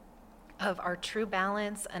 of our true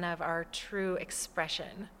balance, and of our true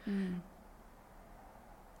expression.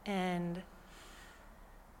 And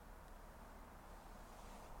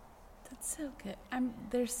that's so good.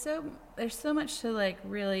 There's so much to like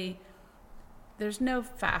really. There's no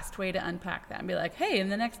fast way to unpack that and be like, hey, in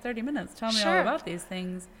the next 30 minutes, tell me all about these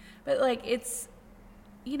things. But like, it's,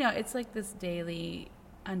 you know, it's like this daily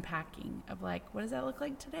unpacking of like, what does that look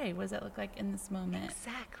like today? What does that look like in this moment?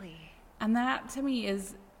 exactly. And that to me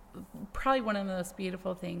is probably one of the most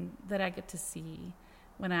beautiful things that I get to see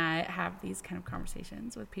when I have these kind of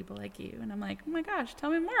conversations with people like you. And I'm like, oh my gosh, tell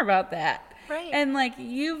me more about that. Right. And like,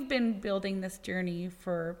 you've been building this journey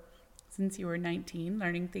since you were 19,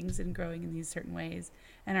 learning things and growing in these certain ways.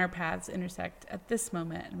 And our paths intersect at this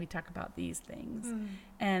moment, and we talk about these things.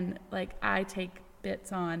 And like, I take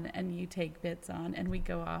bits on and you take bits on, and we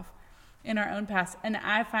go off in our own paths. And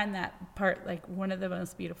I find that part like one of the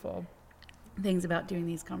most beautiful things about doing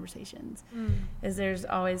these conversations is there's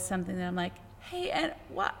always something that I'm like, hey, and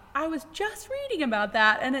what I was just reading about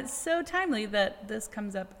that, and it's so timely that this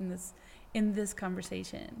comes up in this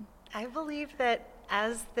conversation. I believe that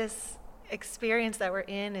as this experience that we're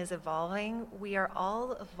in is evolving, we are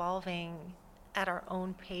all evolving at our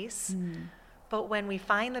own pace. But when we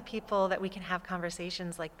find the people that we can have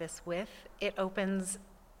conversations like this with, it opens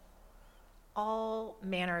all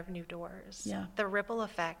manner of new doors. Yeah. The ripple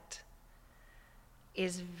effect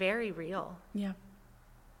is very real. Yeah.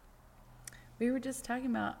 We were just talking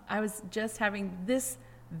about, I was just having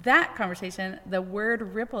that conversation, the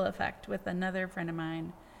word ripple effect, with another friend of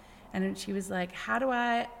mine. And she was like, I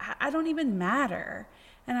don't even matter.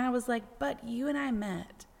 And I was like, but you and I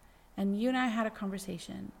met, and you and I had a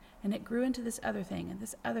conversation, and it grew into this other thing, and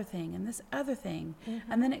this other thing, and this other thing.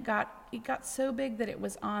 And then it got so big that it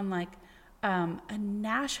was on like a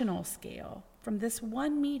national scale from this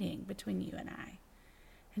one meeting between you and I.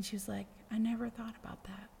 And she was like, I never thought about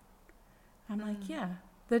that. I'm like, yeah.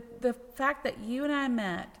 The fact that you and I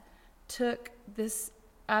met took this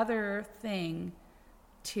other thing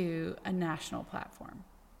to a national platform.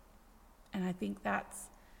 And I think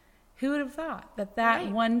who would have thought that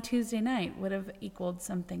right. One Tuesday night would have equaled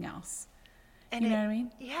something else? And you know what I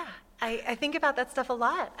mean? Yeah. I think about that stuff a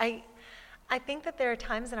lot. I think that there are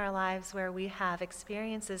times in our lives where we have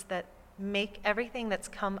experiences that make everything that's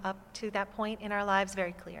come up to that point in our lives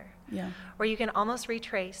very clear. Yeah. Where you can almost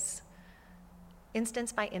retrace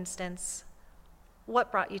instance by instance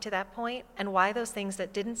what brought you to that point and why those things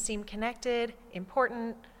that didn't seem connected,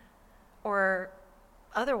 important, or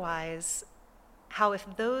otherwise, how if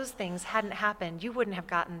those things hadn't happened, you wouldn't have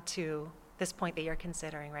gotten to this point that you're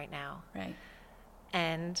considering right now. Right.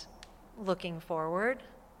 And looking forward,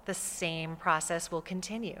 the same process will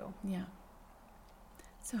continue. Yeah.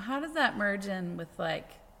 So how does that merge in with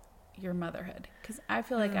like your motherhood? Because I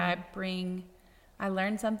feel like I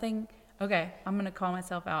learned something. Okay, I'm going to call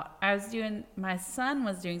myself out. My son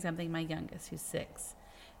was doing something, my youngest, who's 6.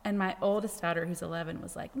 And my oldest daughter, who's 11,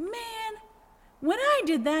 was like, man, when I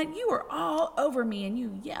did that, you were all over me and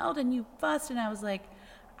you yelled and you fussed. And I was like,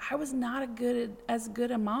 I was not as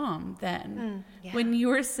good a mom then. When you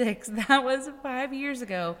were 6. That was 5 years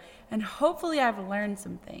ago. And hopefully I've learned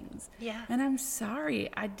some things. Yeah. And I'm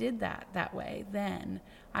sorry I did that way then.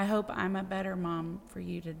 I hope I'm a better mom for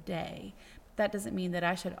you today. That doesn't mean that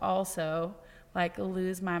I should also like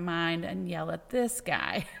lose my mind and yell at this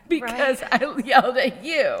guy because I yelled at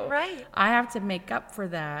you. Right. I have to make up for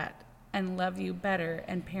that and love you better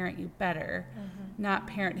and parent you better, not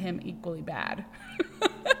parent him equally bad.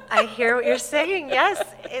 I hear what you're saying. Yes.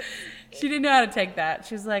 She didn't know how to take that.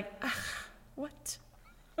 She was like, what?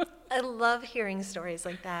 I love hearing stories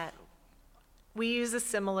like that. We use a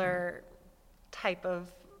similar type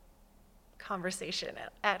of conversation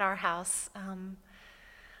at our house.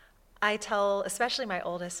 I tell, especially my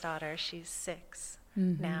oldest daughter, she's 6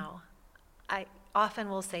 now, I often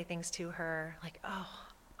will say things to her like, oh,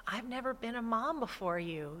 I've never been a mom before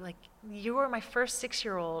you. Like, you were my first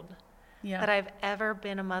 6-year-old that I've ever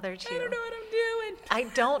been a mother to. I don't know what I'm doing.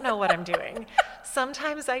 I don't know what I'm doing.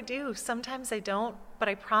 Sometimes I do, sometimes I don't, but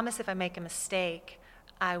I promise if I make a mistake,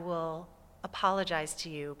 I will apologize to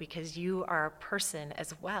you because you are a person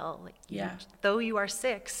as well. Like though you are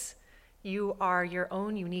 6, you are your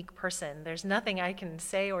own unique person. There's nothing I can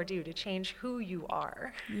say or do to change who you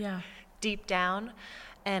are deep down.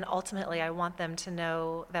 And ultimately, I want them to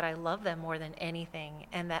know that I love them more than anything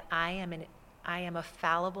and that I am a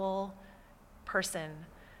fallible person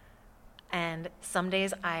And some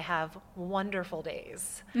days I have wonderful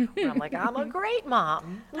days where I'm like, I'm a great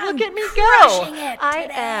mom. Look at me go. I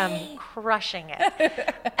am crushing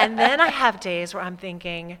it. And then I have days where I'm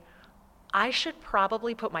thinking, I should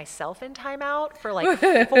probably put myself in timeout for like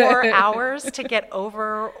 4 hours to get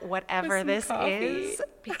over whatever this is,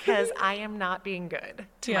 because I am not being good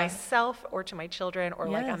to myself or to my children, or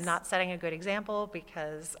like I'm not setting a good example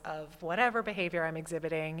because of whatever behavior I'm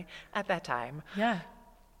exhibiting at that time. Yeah.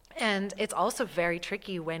 And it's also very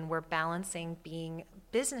tricky when we're balancing being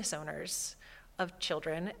business owners of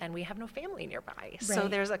children and we have no family nearby. Right. So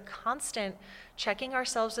there's a constant checking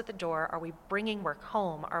ourselves at the door. Are we bringing work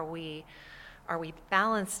home? Are we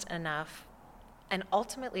balanced enough? And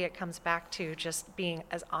ultimately it comes back to just being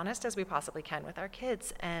as honest as we possibly can with our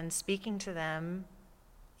kids and speaking to them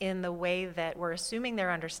in the way that we're assuming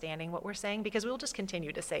they're understanding what we're saying, because we'll just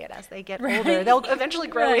continue to say it as they get older. They'll eventually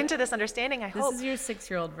grow into this understanding, I hope. This is your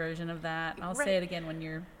 6-year-old version of that. I'll say it again when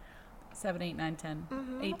you're 7, 8, 9, 10,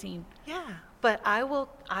 18. Yeah, but I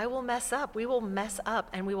will mess up. We will mess up,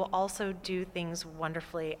 and we will also do things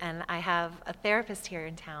wonderfully. And I have a therapist here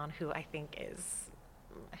in town who I think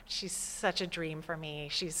she's such a dream for me.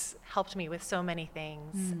 She's helped me with so many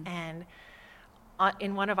things. And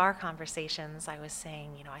in one of our conversations, I was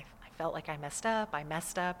saying, I felt like I messed up,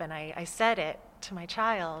 and I said it to my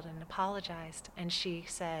child and apologized. And she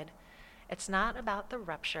said, it's not about the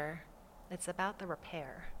rupture, it's about the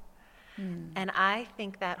repair. And I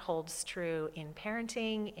think that holds true in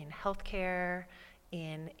parenting, in healthcare,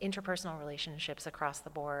 in interpersonal relationships across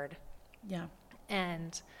the board. Yeah.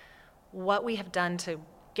 And what we have done to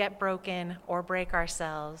get broken or break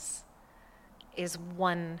ourselves is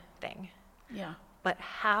one thing. Yeah. But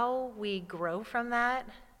how we grow from that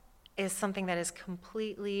is something that is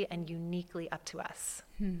completely and uniquely up to us.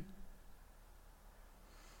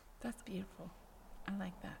 That's beautiful. I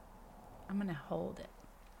like that. I'm going to hold it.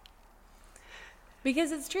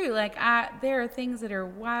 Because it's true. Like, there are things that are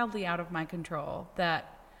wildly out of my control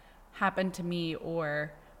that happened to me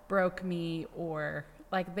or broke me, or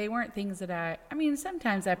like they weren't things that I mean,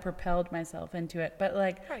 sometimes I propelled myself into it, but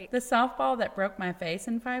like the softball that broke my face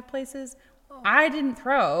in 5 places, I didn't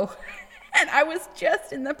throw, and I was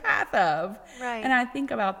just in the path of. Right. And I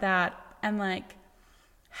think about that and like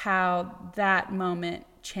how that moment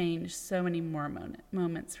changed so many more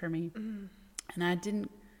moments for me. And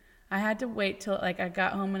I had to wait till like I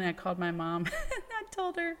got home and I called my mom and I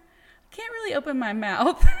told her, I can't really open my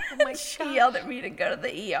mouth. She yelled at me to go to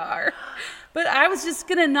the ER. But I was just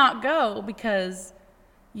going to not go, because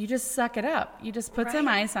you just suck it up. You just put some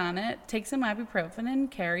ice on it, take some ibuprofen, and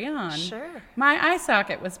carry on. Sure. My eye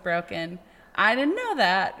socket was broken. I didn't know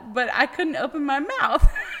that, but I couldn't open my mouth.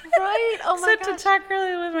 Right. Oh my gosh. So to talk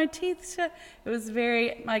really with my teeth shut, it was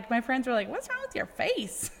very, like, my friends were like, what's wrong with your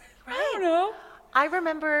face? Right. I don't know. I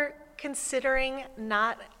remember considering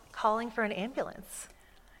not calling for an ambulance.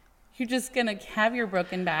 You're just going to have your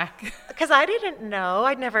broken back. Because I didn't know.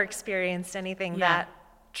 I'd never experienced anything that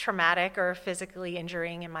traumatic or physically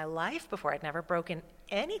injuring in my life before. I'd never broken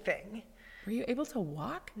anything. Were you able to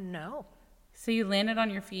walk? No. So you landed on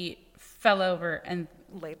your feet, fell over, and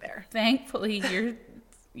laid there. Thankfully,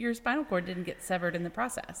 your spinal cord didn't get severed in the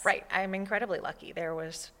process. Right. I'm incredibly lucky. There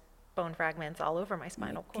was bone fragments all over my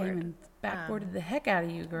spinal cord. Came and backboarded the heck out of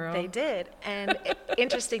you, girl. They did. And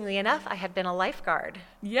interestingly enough, I had been a lifeguard.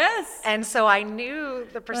 Yes. And so I knew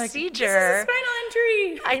the procedure. Like, this is a spinal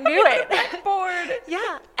injury. I knew it. Backboard.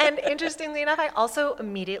 Yeah. And interestingly enough, I also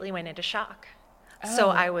immediately went into shock. Oh. So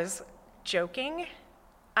I was joking,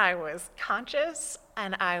 I was conscious,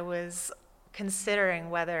 and I was considering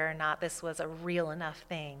whether or not this was a real enough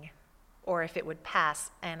thing, or if it would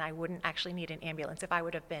pass and I wouldn't actually need an ambulance, if I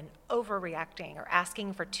would have been overreacting or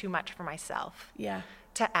asking for too much for myself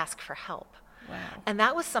to ask for help. Wow. And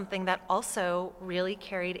that was something that also really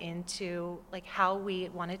carried into like how we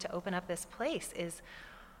wanted to open up this place, is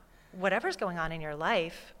whatever's going on in your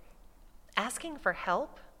life, asking for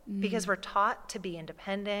help, because we're taught to be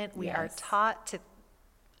independent. We are taught to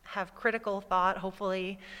have critical thought,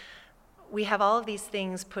 hopefully. We have all of these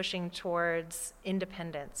things pushing towards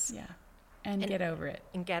independence. Yeah. And get over it.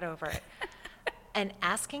 And get over it. And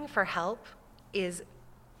asking for help is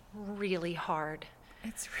really hard.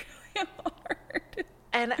 It's really hard.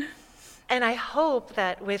 And I hope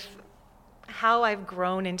that with how I've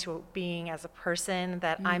grown into being as a person,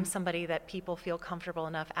 that I'm somebody that people feel comfortable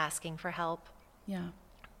enough asking for help. Yeah.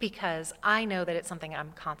 Because I know that it's something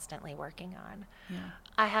I'm constantly working on. Yeah.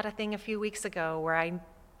 I had a thing a few weeks ago where I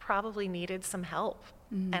probably needed some help.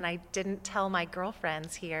 And I didn't tell my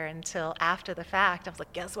girlfriends here until after the fact. I was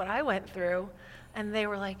like, guess what I went through? And they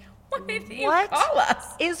were like, Why didn't you what call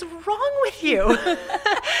us? is wrong with you?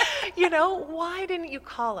 You know, why didn't you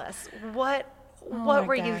call us? What my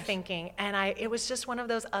were you gosh. thinking? And it was just one of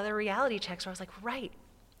those other reality checks where I was like, right,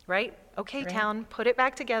 okay, Right. Towne, put it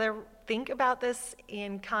back together. Think about this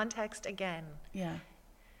in context again. Yeah.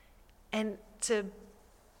 And to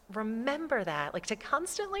remember that, like to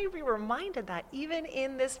constantly be reminded that even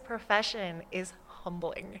in this profession is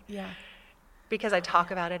humbling. Yeah. Because I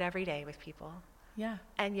talk about it every day with people. Yeah.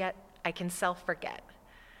 And yet I can self-forget.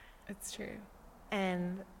 It's true.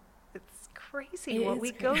 And it's crazy It what is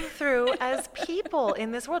we crazy. go through as people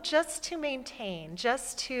in this world just to maintain,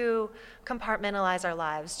 just to compartmentalize our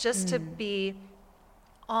lives, just to be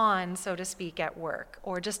on, so to speak, at work,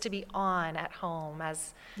 or just to be on at home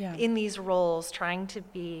as in these roles, trying to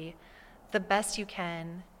be the best you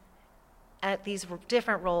can at these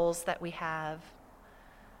different roles that we have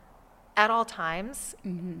at all times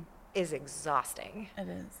is exhausting. It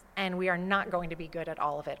is. And we are not going to be good at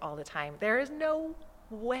all of it all the time. There is no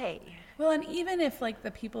way. Well, and even if like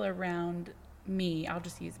the people around me, I'll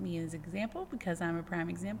just use me as example because I'm a prime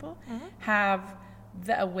example, have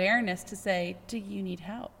the awareness to say, do you need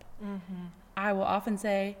help? I will often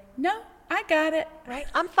say, no, I got it. Right?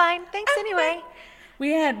 I'm fine. Thanks anyway. Fine.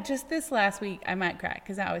 We had just this last week, I might cry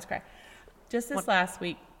because I always cry. Just this last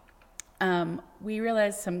week, we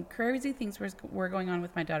realized some crazy things were going on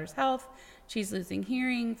with my daughter's health. She's losing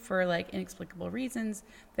hearing for like inexplicable reasons.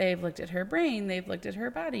 They've looked at her brain. They've looked at her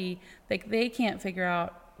body. Like they can't figure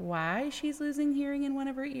out why she's losing hearing in one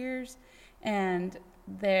of her ears. And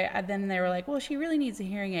then they were like, well, she really needs a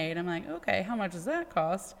hearing aid. I'm like, okay, how much does that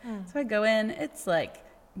cost? So I go in. It's like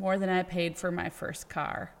more than I paid for my first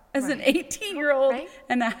car as an 18-year-old. Right.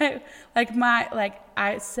 And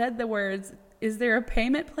I said the words, is there a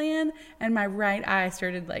payment plan? And my right eye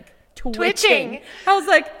started like twitching. I was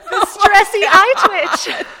like, the stressy eye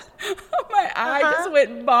twitch. My eye just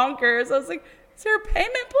went bonkers. I was like, is there a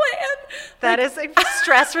payment plan? That is a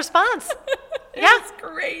stress response. It's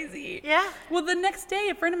crazy. Yeah. Well, the next day,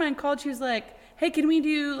 a friend of mine called. She was like, hey, can we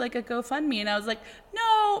do like a GoFundMe? And I was like,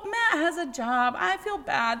 no, Matt has a job. I feel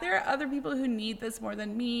bad. There are other people who need this more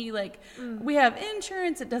than me. Like, we have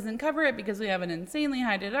insurance. It doesn't cover it because we have an insanely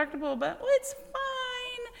high deductible, but it's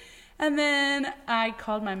fine. And then I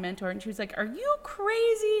called my mentor, and she was like, are you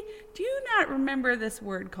crazy? Do you not remember this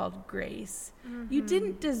word called grace? You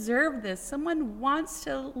didn't deserve this. Someone wants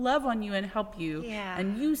to love on you and help you,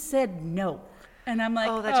 and you said no. And I'm like,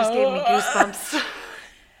 oh, that just gave me goosebumps.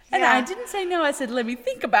 And I didn't say no. I said, let me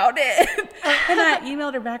think about it. And I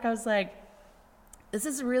emailed her back. I was like, this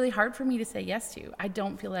is really hard for me to say yes to. I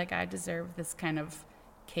don't feel like I deserve this kind of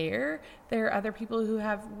care. There are other people who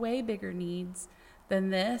have way bigger needs than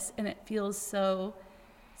this, and it feels so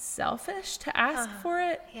selfish to ask for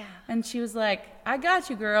it. Yeah. And she was like, I got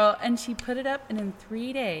you, girl. And she put it up, and in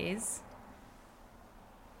 3 days,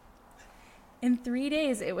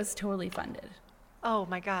 it was totally funded. Oh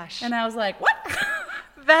my gosh. And I was like, what?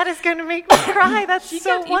 That is going to make me cry. That's She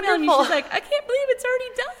so kept emailing me. wonderful. She's like, I can't believe it's already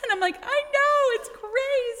done. I'm like, I know, it's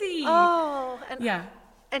crazy. Oh, and Yeah.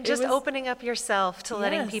 And just It was- opening up yourself to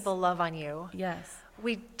letting Yes. people love on you. Yes.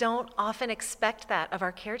 We don't often expect that of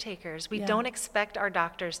our caretakers. We Yeah. don't expect our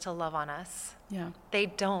doctors to love on us. Yeah. They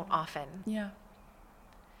don't often. Yeah.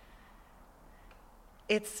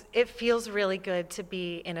 It feels really good to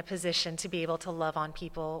be in a position to be able to love on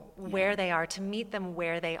people where they are, to meet them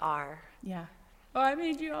where they are. Yeah. Oh, I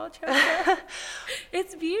made you all choke up.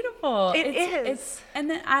 It's beautiful. It is. It's, and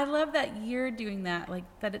then I love that you're doing that, like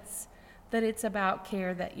that it's about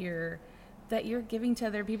care that you're giving to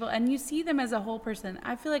other people, and you see them as a whole person.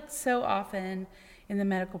 I feel like so often in the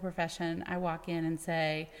medical profession, I walk in and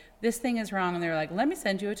say, this thing is wrong, and they're like, let me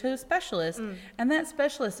send you to a specialist. And that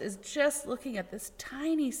specialist is just looking at this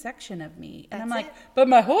tiny section of me. And I'm That's like, it. but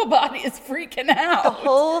my whole body is freaking out. The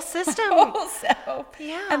whole system. whole self.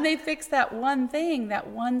 Yeah. And they fix that one thing, that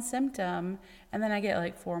one symptom, and then I get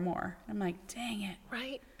like 4 more. I'm like, dang it.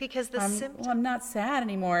 Right? Because the symptom. Well, I'm not sad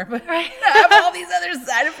anymore, but Right. I have all these other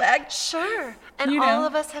side effects. Sure. And You all know.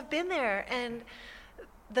 of us have been there. And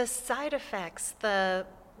the side effects, the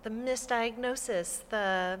misdiagnosis,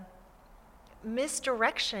 the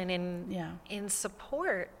misdirection in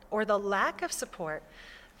support or the lack of support,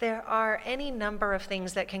 there are any number of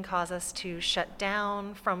things that can cause us to shut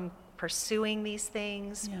down from pursuing these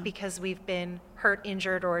things because we've been hurt,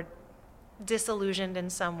 injured, or disillusioned in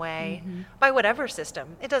some way by whatever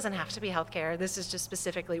system. It doesn't have to be healthcare. This is just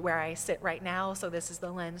specifically where I sit right now, so this is the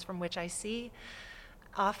lens from which I see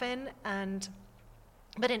often.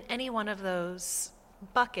 But in any one of those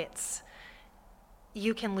buckets,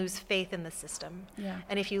 you can lose faith in the system. Yeah.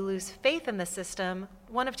 And if you lose faith in the system,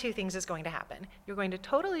 one of two things is going to happen. You're going to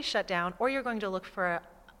totally shut down, or you're going to look for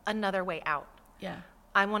another way out. Yeah.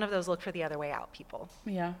 I'm one of those look for the other way out people.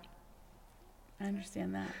 Yeah. I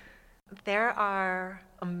understand that. There are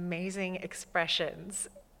amazing expressions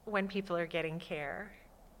when people are getting care.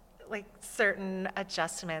 Like certain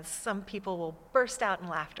adjustments, some people will burst out in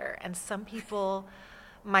laughter, and some people,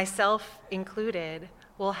 myself included,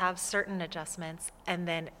 will have certain adjustments and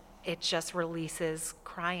then it just releases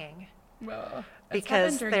crying. Well,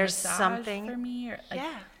 because there's something for me,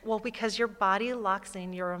 well, because your body locks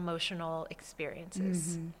in your emotional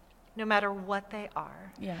experiences, no matter what they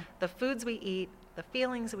are. Yeah. The foods we eat, the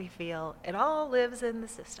feelings we feel, it all lives in the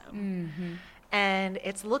system. And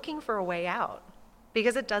it's looking for a way out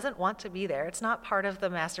because it doesn't want to be there. It's not part of the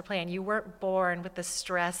master plan. You weren't born with the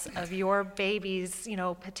stress of your baby's,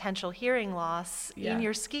 potential hearing loss in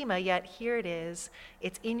your schema, yet here it is.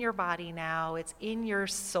 It's in your body now. It's in your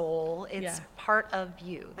soul. It's part of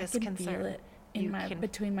you, this concern. I can feel it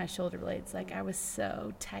between my shoulder blades. Like I was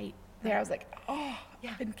so tight there. I was like,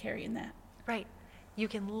 I've been carrying that. Right. You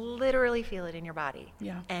can literally feel it in your body.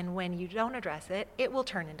 Yeah. And when you don't address it, it will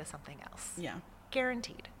turn into something else. Yeah.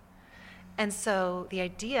 Guaranteed. And so the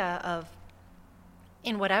idea of,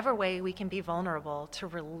 in whatever way we can be vulnerable to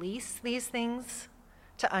release these things,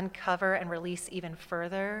 to uncover and release even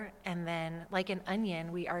further, and then like an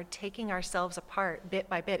onion, we are taking ourselves apart bit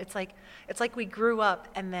by bit. It's like we grew up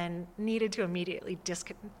and then needed to immediately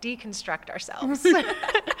deconstruct ourselves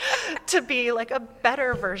to be like a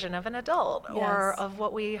better version of an adult or of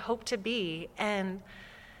what we hope to be. And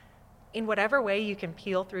in whatever way you can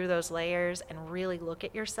peel through those layers and really look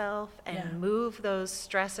at yourself and move those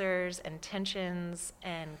stressors and tensions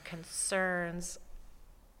and concerns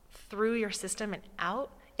through your system and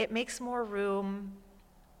out, it makes more room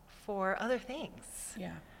for other things.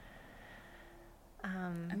 Yeah.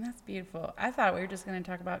 And that's beautiful. I thought we were just going to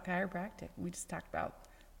talk about chiropractic. We just talked about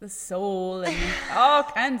the soul and all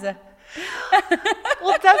kinds of...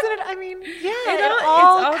 Well, doesn't it? I mean, it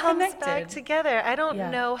all comes connected. Back together. I don't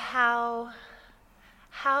know how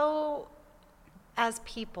as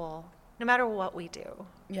people, no matter what we do,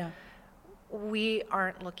 we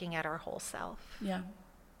aren't looking at our whole self. Yeah.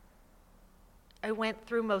 I went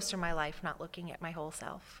through most of my life not looking at my whole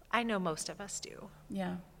self. I know most of us do.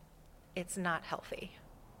 Yeah. It's not healthy.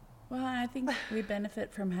 Well, I think we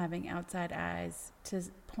benefit from having outside eyes to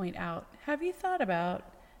point out, have you thought about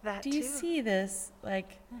that? Do you see this?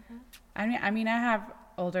 Like, I mean, I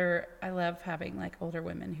love having like older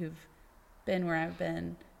women who've been where I've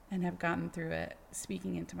been and have gotten through it,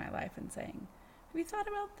 speaking into my life and saying, have you thought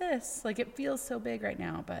about this? Like, it feels so big right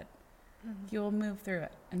now, but you'll move through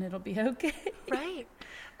it and it'll be okay. Right.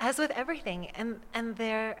 As with everything. And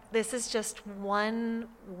this is just one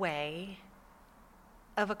way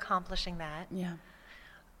of accomplishing that. Yeah.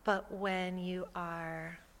 But when your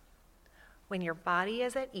body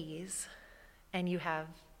is at ease and you have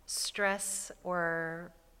stress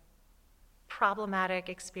or problematic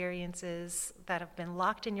experiences that have been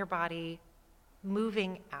locked in your body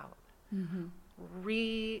moving out,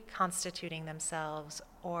 reconstituting themselves,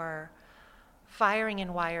 or firing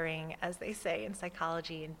and wiring, as they say in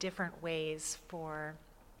psychology, in different ways for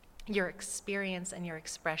your experience and your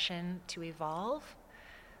expression to evolve,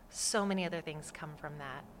 so many other things come from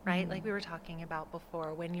that, right? Like we were talking about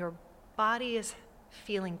before, when your body is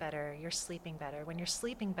feeling better, you're sleeping better. When you're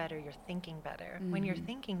sleeping better, you're thinking better. When you're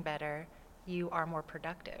thinking better, you are more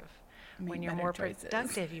productive. When you're more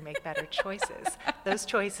productive, you make better choices. Those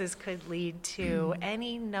choices could lead to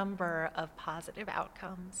any number of positive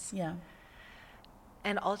outcomes. Yeah.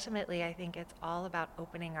 And ultimately, I think it's all about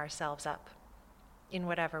opening ourselves up in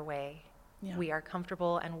whatever way we are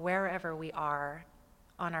comfortable and wherever we are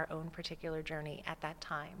on our own particular journey at that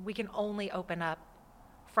time. We can only open up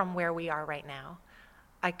from where we are right now.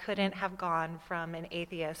 I couldn't have gone from an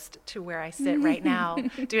atheist to where I sit right now,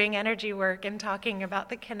 doing energy work and talking about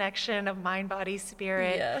the connection of mind, body,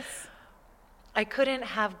 spirit. Yes. I couldn't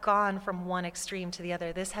have gone from one extreme to the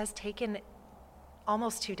other. This has taken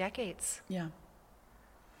almost 2 decades. Yeah.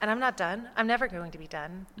 And I'm not done. I'm never going to be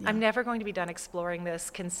done. Yeah. I'm never going to be done exploring this,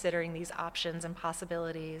 considering these options and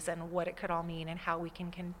possibilities and what it could all mean and how we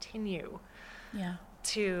can continue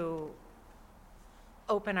to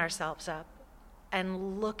open ourselves up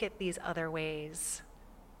and look at these other ways.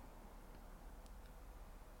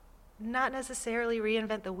 Not necessarily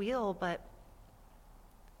reinvent the wheel, but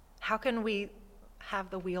how can we have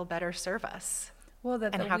the wheel better serve us? Well,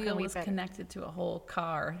 that And the how can wheel we was better? connected to a whole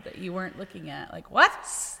car that you weren't looking at. Like, what?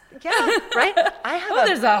 Yeah, right? I have Oh,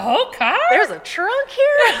 there's a whole car? there's a trunk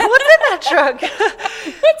here? What's in that trunk?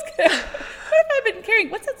 What have I been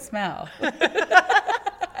carrying? What's it smell?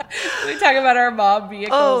 We talk about our mom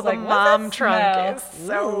vehicles. Oh, the like, mom what's that trunk is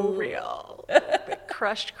smell? so Ooh. real. The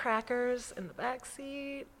crushed crackers in the back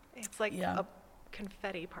seat. It's like Yeah. a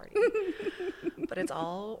confetti party, but it's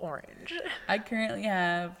all orange. I currently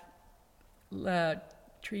have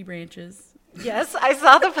tree branches Yes, I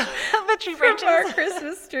saw the tree from our branches.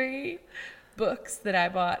 Christmas tree. Books that I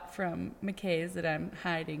bought from McKay's that I'm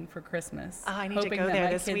hiding for Christmas. Oh, I need to hoping go that there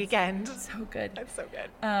my this kids- weekend. So good. That's so good.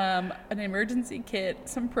 An emergency kit,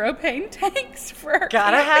 some propane tanks for our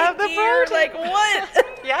Gotta camping have the gear. propane. Like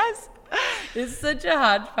what? Yes. It's such a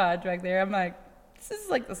hodgepodge back there. I'm like, this is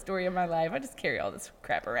like the story of my life. I just carry all this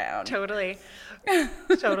crap around. Totally.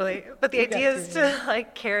 Totally. But the You got idea is to. to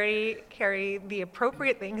like carry the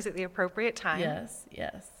appropriate things at the appropriate time. Yes,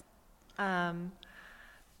 yes.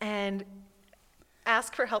 And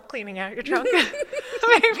ask for help cleaning out your trunk.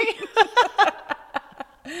 Maybe.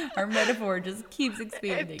 Our metaphor just keeps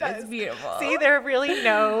expanding. It does. It's beautiful. See, there are really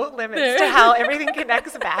no limits to how everything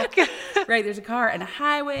connects back. Right, there's a car and a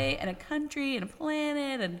highway and a country and a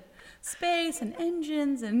planet and space and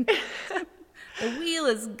engines and the wheel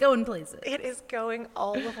is going places. It is going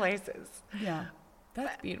all the places. Yeah,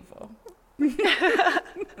 that's beautiful.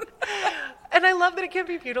 And I love that it can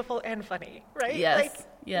be beautiful and funny, right? Yes, Like,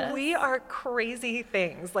 yes. we are crazy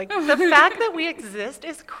things. Like, the fact that we exist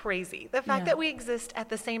is crazy. The fact Yeah. that we exist at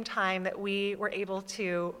the same time that we were able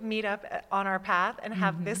to meet up on our path and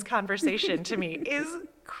have this conversation to me is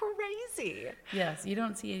crazy. Yes, you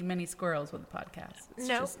don't see many squirrels with a podcast. It's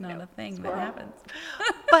No, just not no, a thing squirrel. that happens.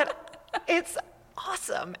 But it's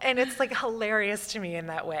awesome. And it's like hilarious to me in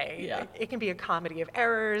that way. Yeah. It can be a comedy of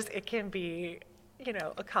errors. It can be,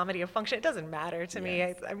 a comedy of function. It doesn't matter to me.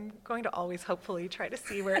 Yes. I'm going to always hopefully try to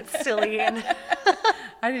see where it's silly. And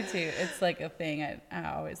I do too. It's like a thing.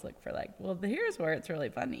 I always look for like, well, here's where it's really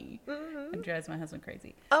funny. It drives my husband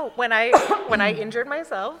crazy. oh, when I injured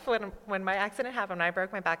myself, when my accident happened, when I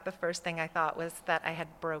broke my back, the first thing I thought was that I had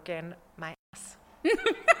broken my ass.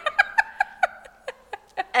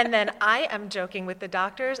 And then I am joking with the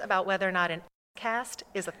doctors about whether or not an cast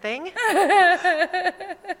is a thing.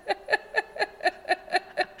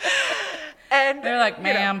 And They're like,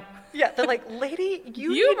 ma'am. Yeah, they're like, lady,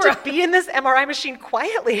 you You need to brought- be in this MRI machine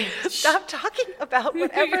quietly. Stop talking about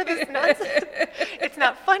whatever this nonsense. It's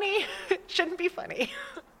not funny. It shouldn't be funny.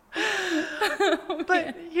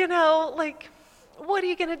 But, like, what are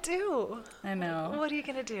you going to do? I know. What are you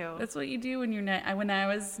going to do? That's what you do when you're when I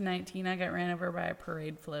was 19, I got ran over by a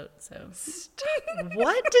parade float. So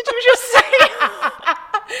What did you just say?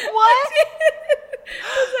 What? It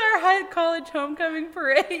was our college homecoming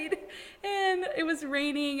parade, and it was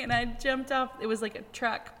raining, and I jumped off. It was like a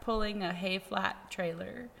truck pulling a hay flat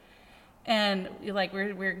trailer, and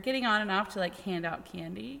we're getting on and off to like hand out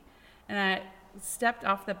candy, and I stepped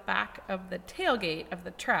off the back of the tailgate of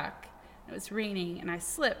the truck. It was raining, and I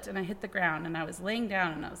slipped, and I hit the ground, and I was laying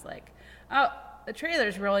down, and I was like, oh, the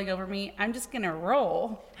trailer's rolling over me. I'm just gonna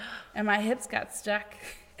roll, and my hips got stuck.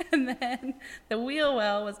 And then the wheel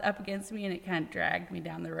well was up against me, and it kind of dragged me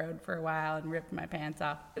down the road for a while and ripped my pants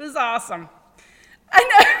off. It was awesome. I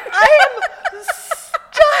know. I am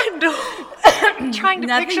stunned. I'm trying to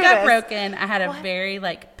Nothing picture got this. broken. I had a What? very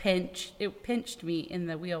pinch. It pinched me in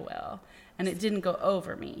the wheel well, and it didn't go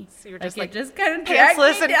over me. So you were just it just kind of dragged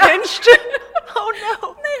pantsless me and down. pinched. Oh,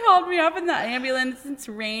 no. They hauled me up in the ambulance. It's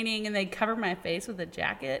raining, and they cover my face with a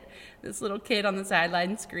jacket. This little kid on the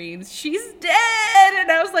sideline screams, "She's dead!" And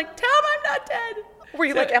I was like, "Tell him I'm not dead." Were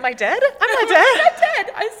you like, am I dead? I'm not I'm dead. not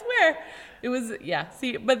dead. I swear. It was, yeah.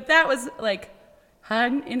 See, but that was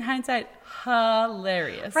in hindsight,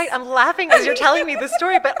 hilarious. Right, I'm laughing as you're telling me the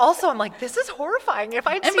story, but also I'm like, this is horrifying. If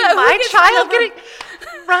I'd And seen but who my gets child run over- getting...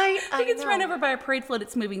 Right, He I gets know. run over by a parade float.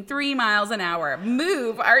 It's moving 3 miles an hour.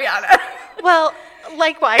 Move, Ariana. Well,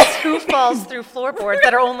 likewise, who falls through floorboards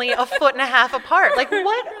that are only 1.5 feet apart? Like,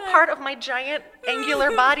 what part of my giant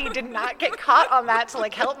angular body did not get caught on that to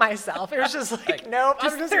help myself? It was just nope,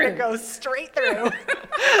 I'm just through. gonna go straight through.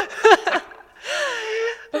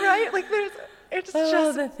 Right? It's Oh,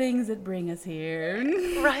 just the things that bring us here.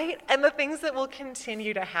 right, and the things that will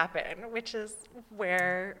continue to happen, which is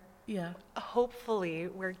where Yeah. hopefully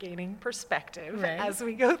we're gaining perspective Right. as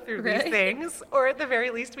we go through Right. these things, or at the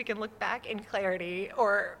very least we can look back in clarity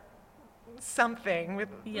or something with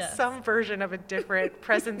Yes. some version of a different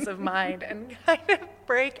presence of mind and kind of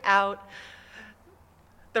break out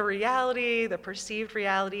the reality, the perceived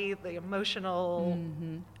reality, the emotional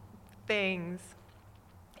things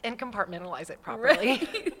and compartmentalize it properly.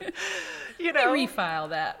 Right. You know, Refile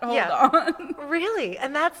that. Hold on. Really.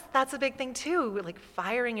 And that's a big thing too. Like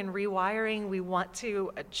firing and rewiring, we want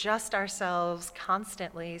to adjust ourselves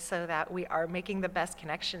constantly so that we are making the best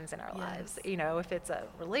connections in our lives. You know, if it's a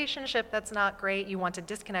relationship that's not great, you want to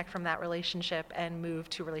disconnect from that relationship and move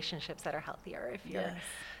to relationships that are healthier. If you're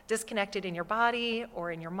disconnected in your body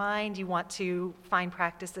or in your mind, you want to find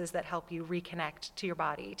practices that help you reconnect to your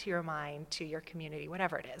body, to your mind, to your community,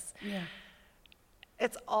 whatever it is. Yeah.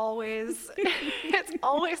 It's always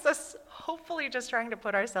us hopefully just trying to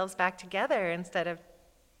put ourselves back together instead of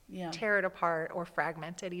tear it apart or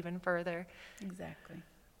fragment it even further. Exactly.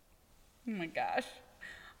 Oh my gosh.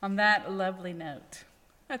 On that lovely note,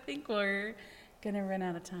 I think we're going to run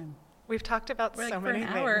out of time. We've talked about so many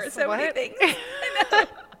things. Hour, so many things. I know.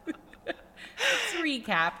 Let's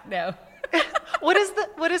recap. No. What is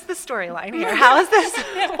the storyline here? How is this?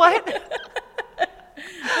 What?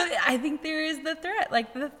 But I think there is the thread.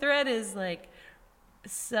 Like the thread is like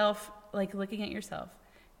like looking at yourself,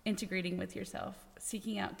 integrating with yourself,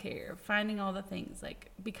 seeking out care, finding all the things,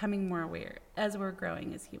 like becoming more aware as we're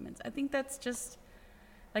growing as humans. I think that's just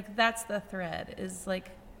like, that's the thread, is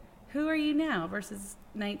like, who are you now versus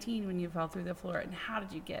 19 when you fell through the floor, and how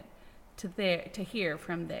did you get to here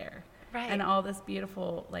from there? Right. And all this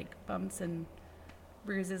beautiful like bumps and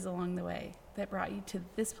bruises along the way that brought you to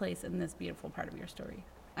this place and this beautiful part of your story.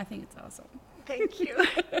 I think it's awesome. Thank you.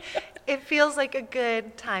 It feels like a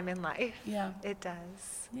good time in life. Yeah. It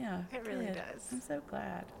does. Yeah. It really does. I'm so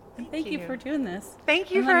glad. And thank you for doing this.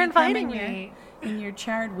 Thank you for inviting me. In your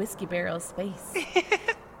charred whiskey barrel space.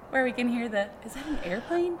 Where we can hear is that an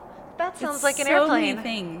airplane? That sounds like an airplane. So many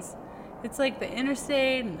things. It's like the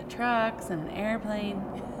interstate and the trucks and an airplane.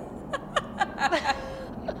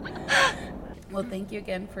 Well, thank you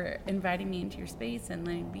again for inviting me into your space and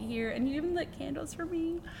letting me be here. And you even lit candles for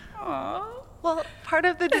me. Aww. Well, part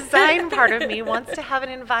of the design part of me wants to have an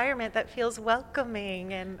environment that feels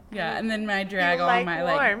welcoming and and then I drag all my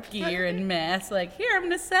like gear and mess. Like, here, I'm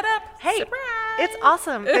gonna set up. Hey, surprise! It's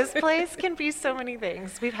awesome. This place can be so many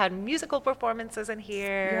things. We've had musical performances in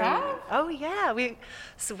here. Yeah? Oh yeah. We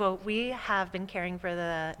have been caring for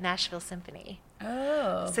the Nashville Symphony.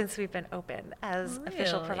 Since we've been open as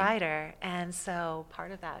official provider. And so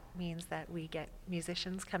part of that means that we get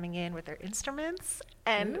musicians coming in with their instruments.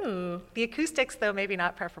 And the acoustics, though, maybe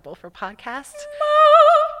not preferable for podcasts.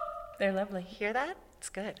 They're lovely. Hear that? It's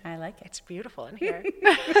good. I like it. It's beautiful in here.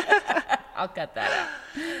 I'll cut that out.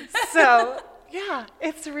 So, yeah,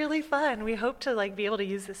 it's really fun. We hope to be able to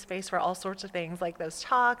use this space for all sorts of things, like those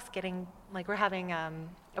talks, we're having a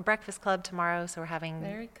breakfast club tomorrow, so we're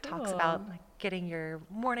having talks about getting your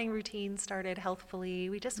morning routine started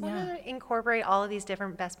healthfully. We just want to incorporate all of these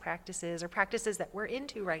different best practices or practices that we're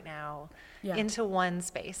into right now into one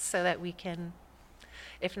space so that we can,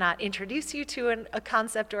 if not introduce you to a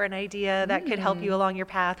concept or an idea that could help you along your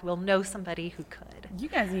path, we'll know somebody who could. You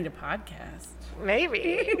guys need a podcast.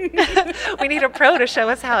 Maybe. We need a pro to show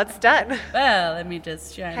us how it's done. Well, let me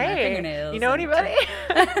just shine my fingernails. You know anybody?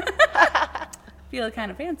 Feel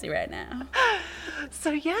kind of fancy right now.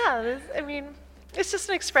 So it's just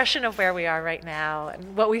an expression of where we are right now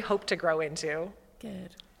and what we hope to grow into.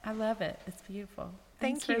 Good. I love it. It's beautiful.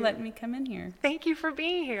 Thanks for letting me come in here. Thank you for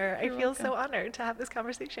being here. You're I feel welcome. so honored to have this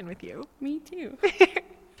conversation with you. Me too.